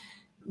this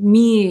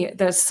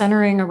that's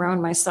centering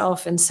around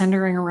myself and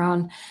centering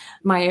around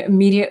my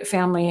immediate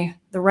family,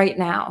 the right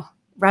now,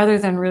 rather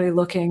than really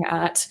looking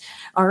at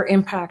our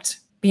impact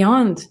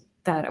beyond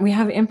that. And we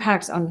have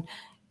impact on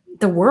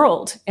the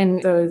world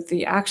and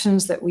the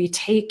actions that we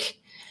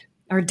take,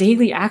 our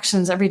daily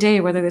actions every day,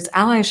 whether it's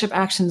allyship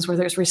actions,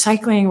 whether it's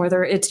recycling,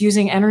 whether it's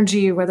using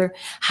energy, whether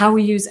how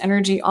we use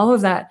energy, all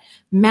of that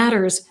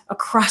matters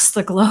across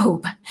the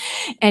globe.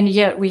 And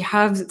yet we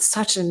have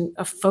such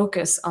a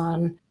focus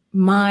on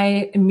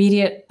my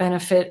immediate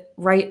benefit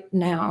right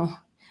now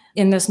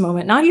in this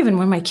moment, not even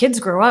when my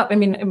kids grow up. I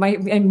mean, my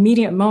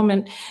immediate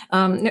moment,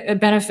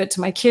 benefit to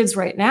my kids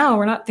right now,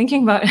 we're not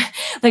thinking about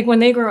like when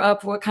they grow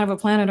up, what kind of a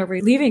planet are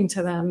we leaving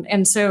to them?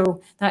 And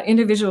so that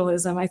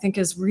individualism, I think,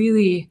 is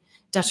really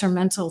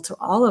detrimental to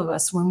all of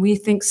us when we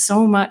think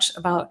so much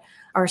about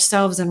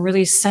ourselves and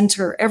really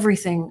center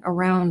everything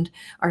around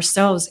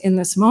ourselves in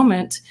this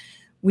moment.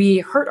 We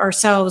hurt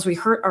ourselves, we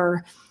hurt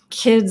our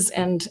kids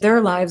and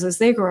their lives as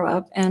they grow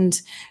up, and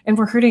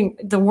we're hurting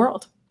the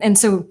world. And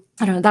so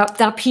I don't know,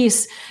 that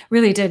piece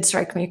really did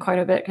strike me quite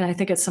a bit. And I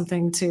think it's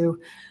something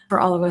for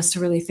all of us to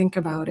really think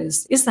about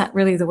is that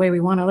really the way we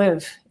want to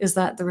live? Is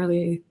that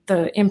really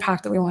the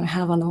impact that we want to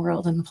have on the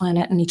world and the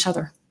planet and each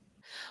other?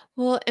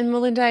 Well, and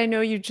Melinda, I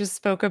know you just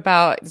spoke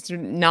about sort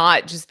of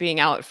not just being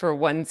out for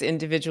one's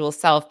individual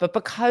self, but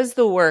because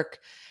the work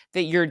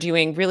that you're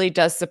doing really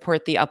does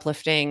support the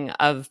uplifting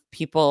of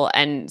people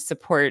and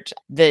support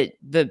the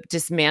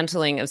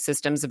dismantling of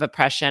systems of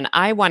oppression,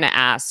 I want to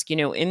ask,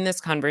 in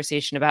this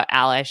conversation about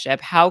allyship,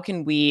 how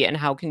can we and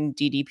how can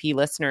DDP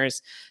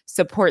listeners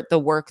support the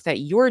work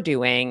that you're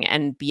doing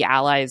and be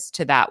allies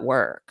to that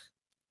work?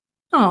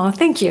 Oh,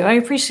 thank you. I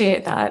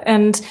appreciate that.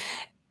 And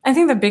I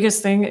think the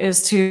biggest thing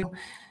is to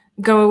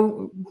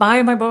go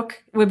buy my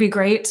book would be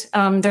great.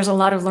 There's a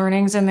lot of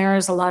learnings in there.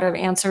 There's a lot of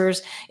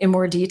answers in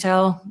more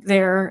detail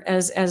there,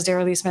 as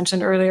Darylise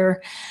mentioned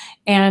earlier.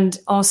 And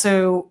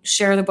also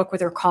share the book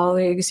with your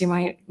colleagues.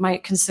 You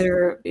might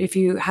consider, if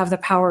you have the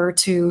power,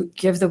 to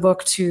give the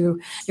book to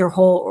your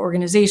whole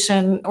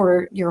organization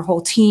or your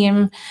whole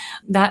team.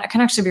 That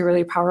can actually be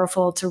really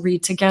powerful to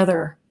read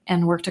together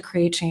and work to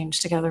create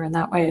change together in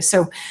that way.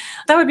 So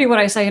that would be what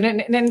I say.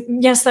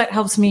 And yes, that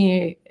helps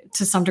me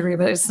to some degree,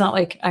 but it's not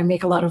like I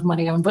make a lot of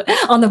money on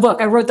the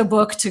book. I wrote the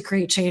book to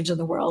create change in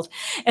the world.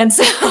 And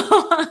so,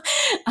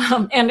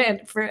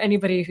 and for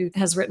anybody who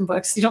has written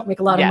books, you don't make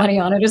a lot of money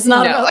on it. It's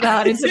not about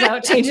that. It's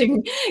about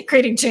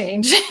creating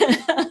change.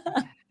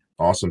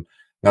 Awesome.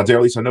 Now,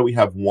 Darylise, I know we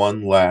have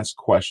one last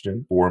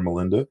question for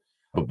Melinda,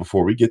 but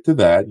before we get to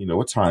that, you know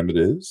what time it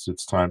is.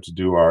 It's time to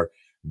do our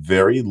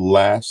very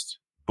last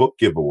book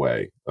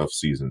giveaway of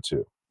season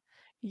 2.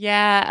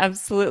 Yeah,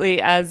 absolutely.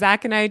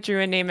 Zach and I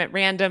drew a name at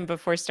random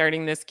before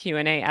starting this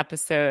Q&A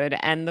episode,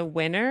 and the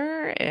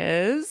winner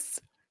is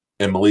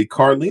Emily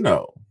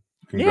Carlino.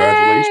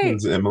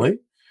 Congratulations, Yay! Emily.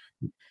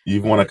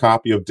 You've won a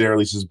copy of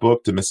Darylise's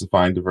book,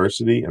 Demystifying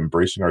Diversity,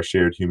 Embracing Our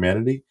Shared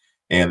Humanity,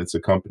 and its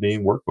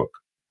accompanying workbook.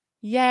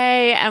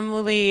 Yay,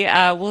 Emily.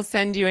 We'll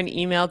send you an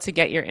email to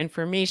get your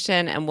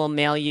information, and we'll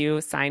mail you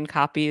signed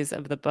copies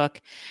of the book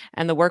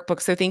and the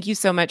workbook. So thank you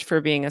so much for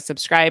being a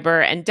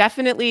subscriber. And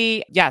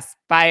definitely, yes,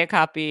 buy a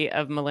copy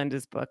of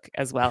Melinda's book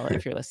as well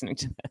if you're listening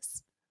to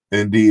this.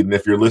 Indeed. And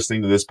if you're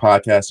listening to this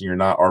podcast and you're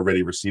not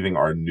already receiving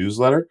our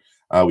newsletter,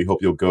 we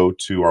hope you'll go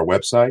to our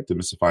website,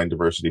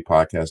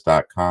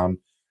 demystifyingdiversitypodcast.com,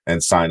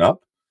 and sign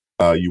up.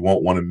 You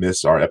won't want to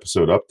miss our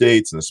episode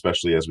updates, and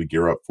especially as we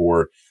gear up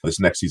for this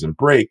next season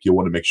break, you'll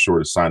want to make sure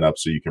to sign up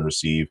so you can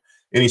receive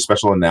any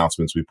special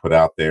announcements we put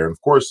out there. And of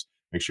course,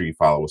 make sure you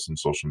follow us on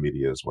social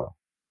media as well.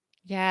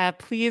 Yeah,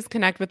 please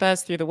connect with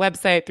us through the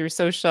website, through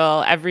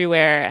social,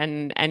 everywhere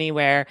and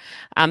anywhere.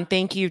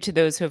 Thank you to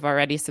those who have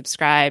already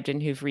subscribed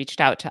and who've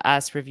reached out to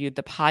us, reviewed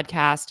the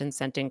podcast, and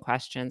sent in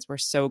questions. We're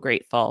so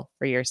grateful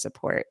for your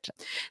support.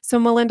 So,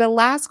 Melinda,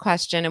 last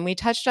question, and we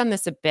touched on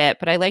this a bit,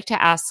 but I like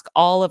to ask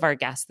all of our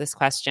guests this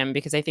question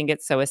because I think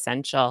it's so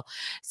essential.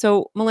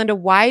 So, Melinda,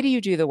 why do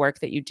you do the work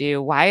that you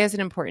do? Why is it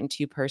important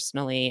to you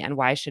personally, and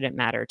why should it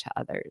matter to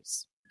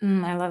others?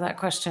 I love that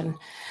question.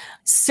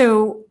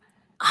 So,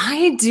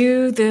 I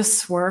do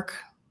this work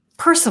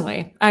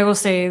personally. I will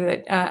say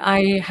that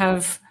I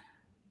have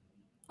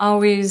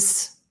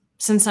always,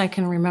 since I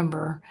can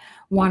remember,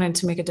 wanted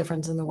to make a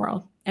difference in the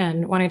world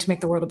and wanting to make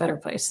the world a better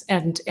place.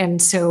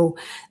 And so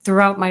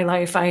throughout my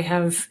life,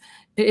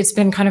 it's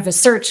been kind of a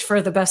search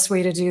for the best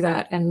way to do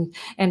that and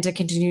to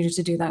continue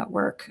to do that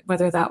work,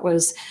 whether that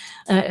was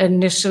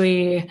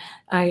initially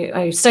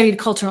I studied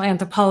cultural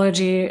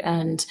anthropology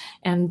and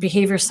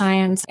behavior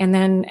science, and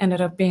then ended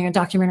up being a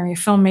documentary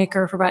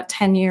filmmaker for about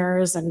 10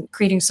 years and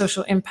creating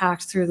social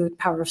impact through the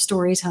power of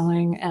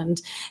storytelling,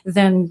 and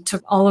then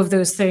took all of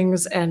those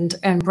things and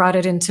brought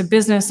it into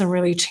business and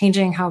really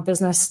changing how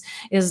business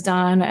is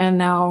done, and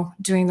now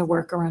doing the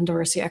work around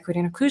diversity, equity,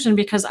 and inclusion,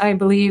 because I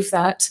believe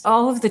that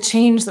all of the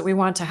change that we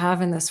want to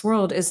have in this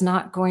world is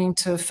not going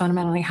to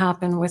fundamentally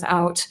happen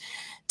without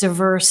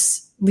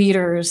diverse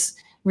leaders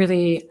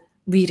really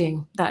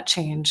leading that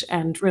change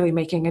and really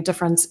making a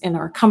difference in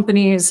our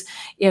companies,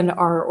 in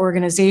our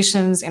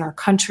organizations, in our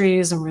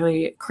countries, and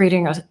really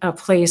creating a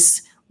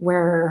place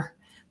where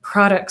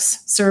products,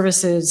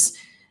 services,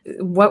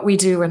 what we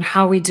do and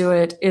how we do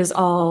it is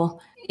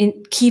all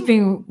in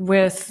keeping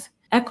with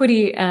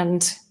equity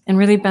and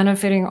really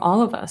benefiting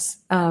all of us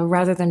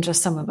rather than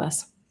just some of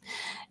us.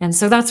 And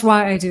so that's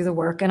why I do the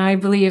work. And I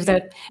believe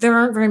that there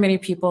aren't very many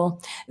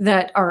people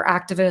that are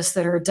activists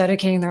that are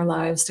dedicating their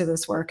lives to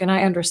this work. And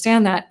I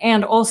understand that.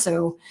 And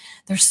also,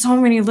 there's so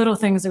many little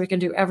things that we can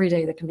do every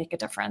day that can make a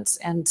difference.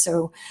 And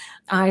so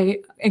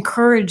I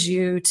encourage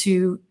you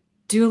to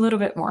do a little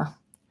bit more.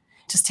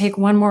 Just take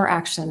one more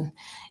action,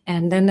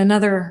 and then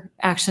another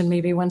action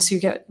maybe once you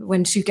get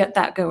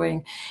that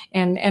going,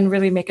 and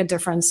really make a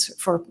difference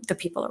for the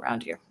people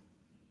around you.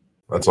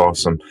 That's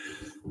awesome.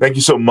 Thank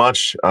you so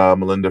much,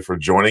 Melinda, for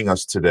joining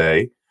us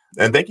today.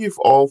 And thank you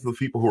for all the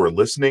people who are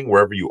listening,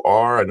 wherever you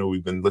are. I know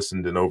we've been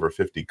listened in over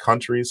 50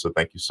 countries, so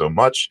thank you so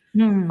much.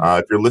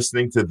 If you're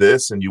listening to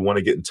this and you want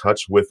to get in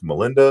touch with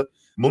Melinda,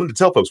 Melinda,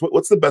 tell folks,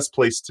 what's the best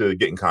place to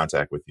get in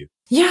contact with you?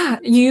 Yeah,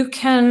 you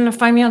can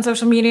find me on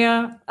social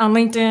media, on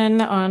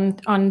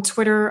LinkedIn, on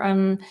Twitter.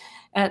 I'm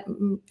at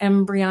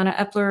Brianna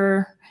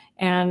Epler,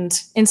 and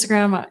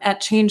Instagram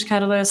at Change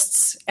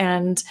Catalysts.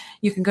 And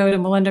you can go to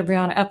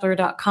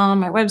melindabriannaepler.com,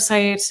 my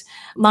website.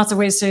 Lots of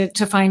ways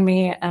to find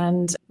me.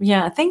 And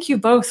yeah, thank you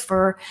both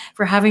for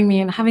having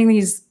me and having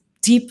these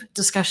deep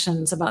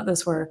discussions about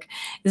this work.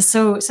 It's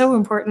so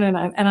important,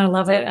 and I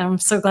love it. I'm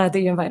so glad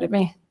that you invited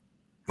me.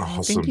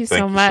 Awesome. Thank you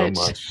so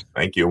much.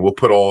 Thank you. We'll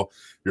put all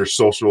your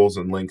socials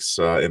and links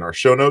in our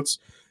show notes.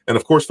 And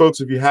of course, folks,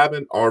 if you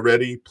haven't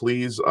already,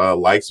 please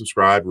like,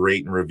 subscribe,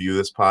 rate, and review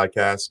this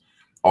podcast.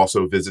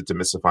 Also visit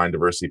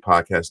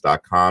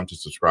demystifyingdiversitypodcast.com to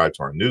subscribe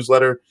to our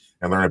newsletter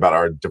and learn about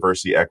our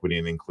diversity, equity,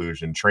 and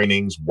inclusion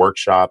trainings,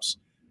 workshops,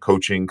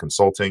 coaching,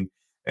 consulting,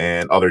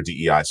 and other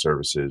DEI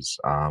services.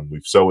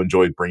 We've so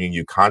enjoyed bringing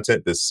you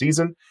content this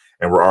season,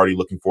 and we're already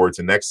looking forward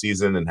to next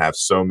season and have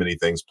so many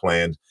things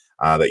planned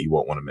that you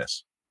won't want to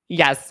miss.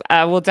 Yes,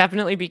 we'll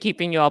definitely be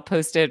keeping you all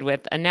posted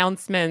with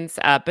announcements.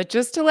 But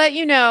just to let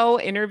you know,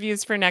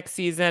 interviews for next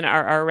season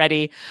are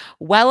already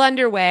well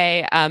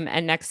underway,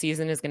 and next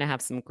season is going to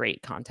have some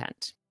great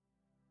content.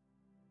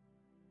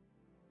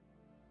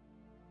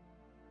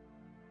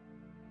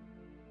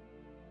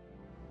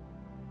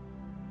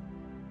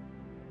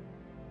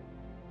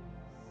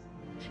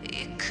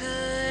 It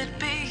could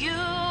be you.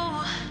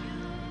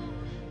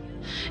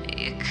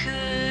 It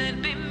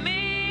could be me.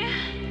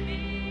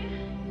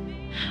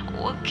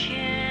 What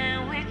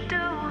can we do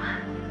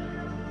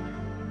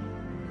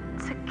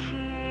to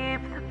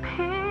keep the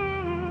peace?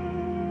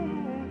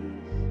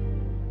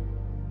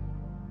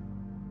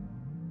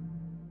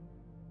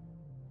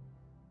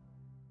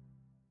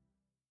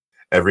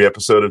 Every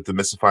episode of the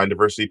Demystifying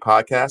Diversity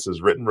podcast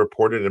is written,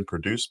 reported, and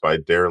produced by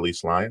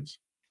Darylise Lyons,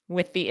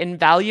 with the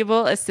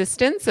invaluable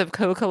assistance of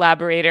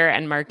co-collaborator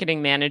and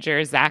marketing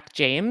manager Zach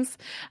James,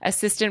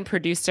 assistant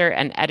producer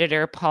and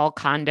editor Paul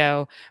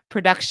Kondo,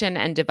 production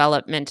and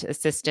development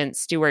assistant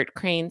Stuart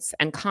Cranes,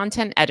 and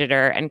content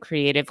editor and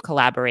creative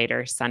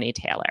collaborator Sunny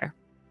Taylor.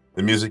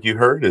 The music you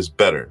heard is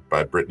Better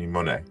by Brittany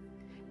Monet.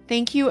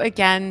 Thank you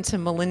again to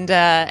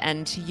Melinda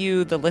and to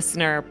you, the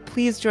listener.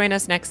 Please join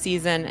us next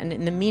season. And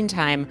in the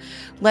meantime,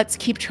 let's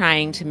keep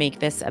trying to make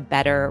this a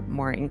better,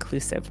 more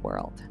inclusive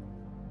world.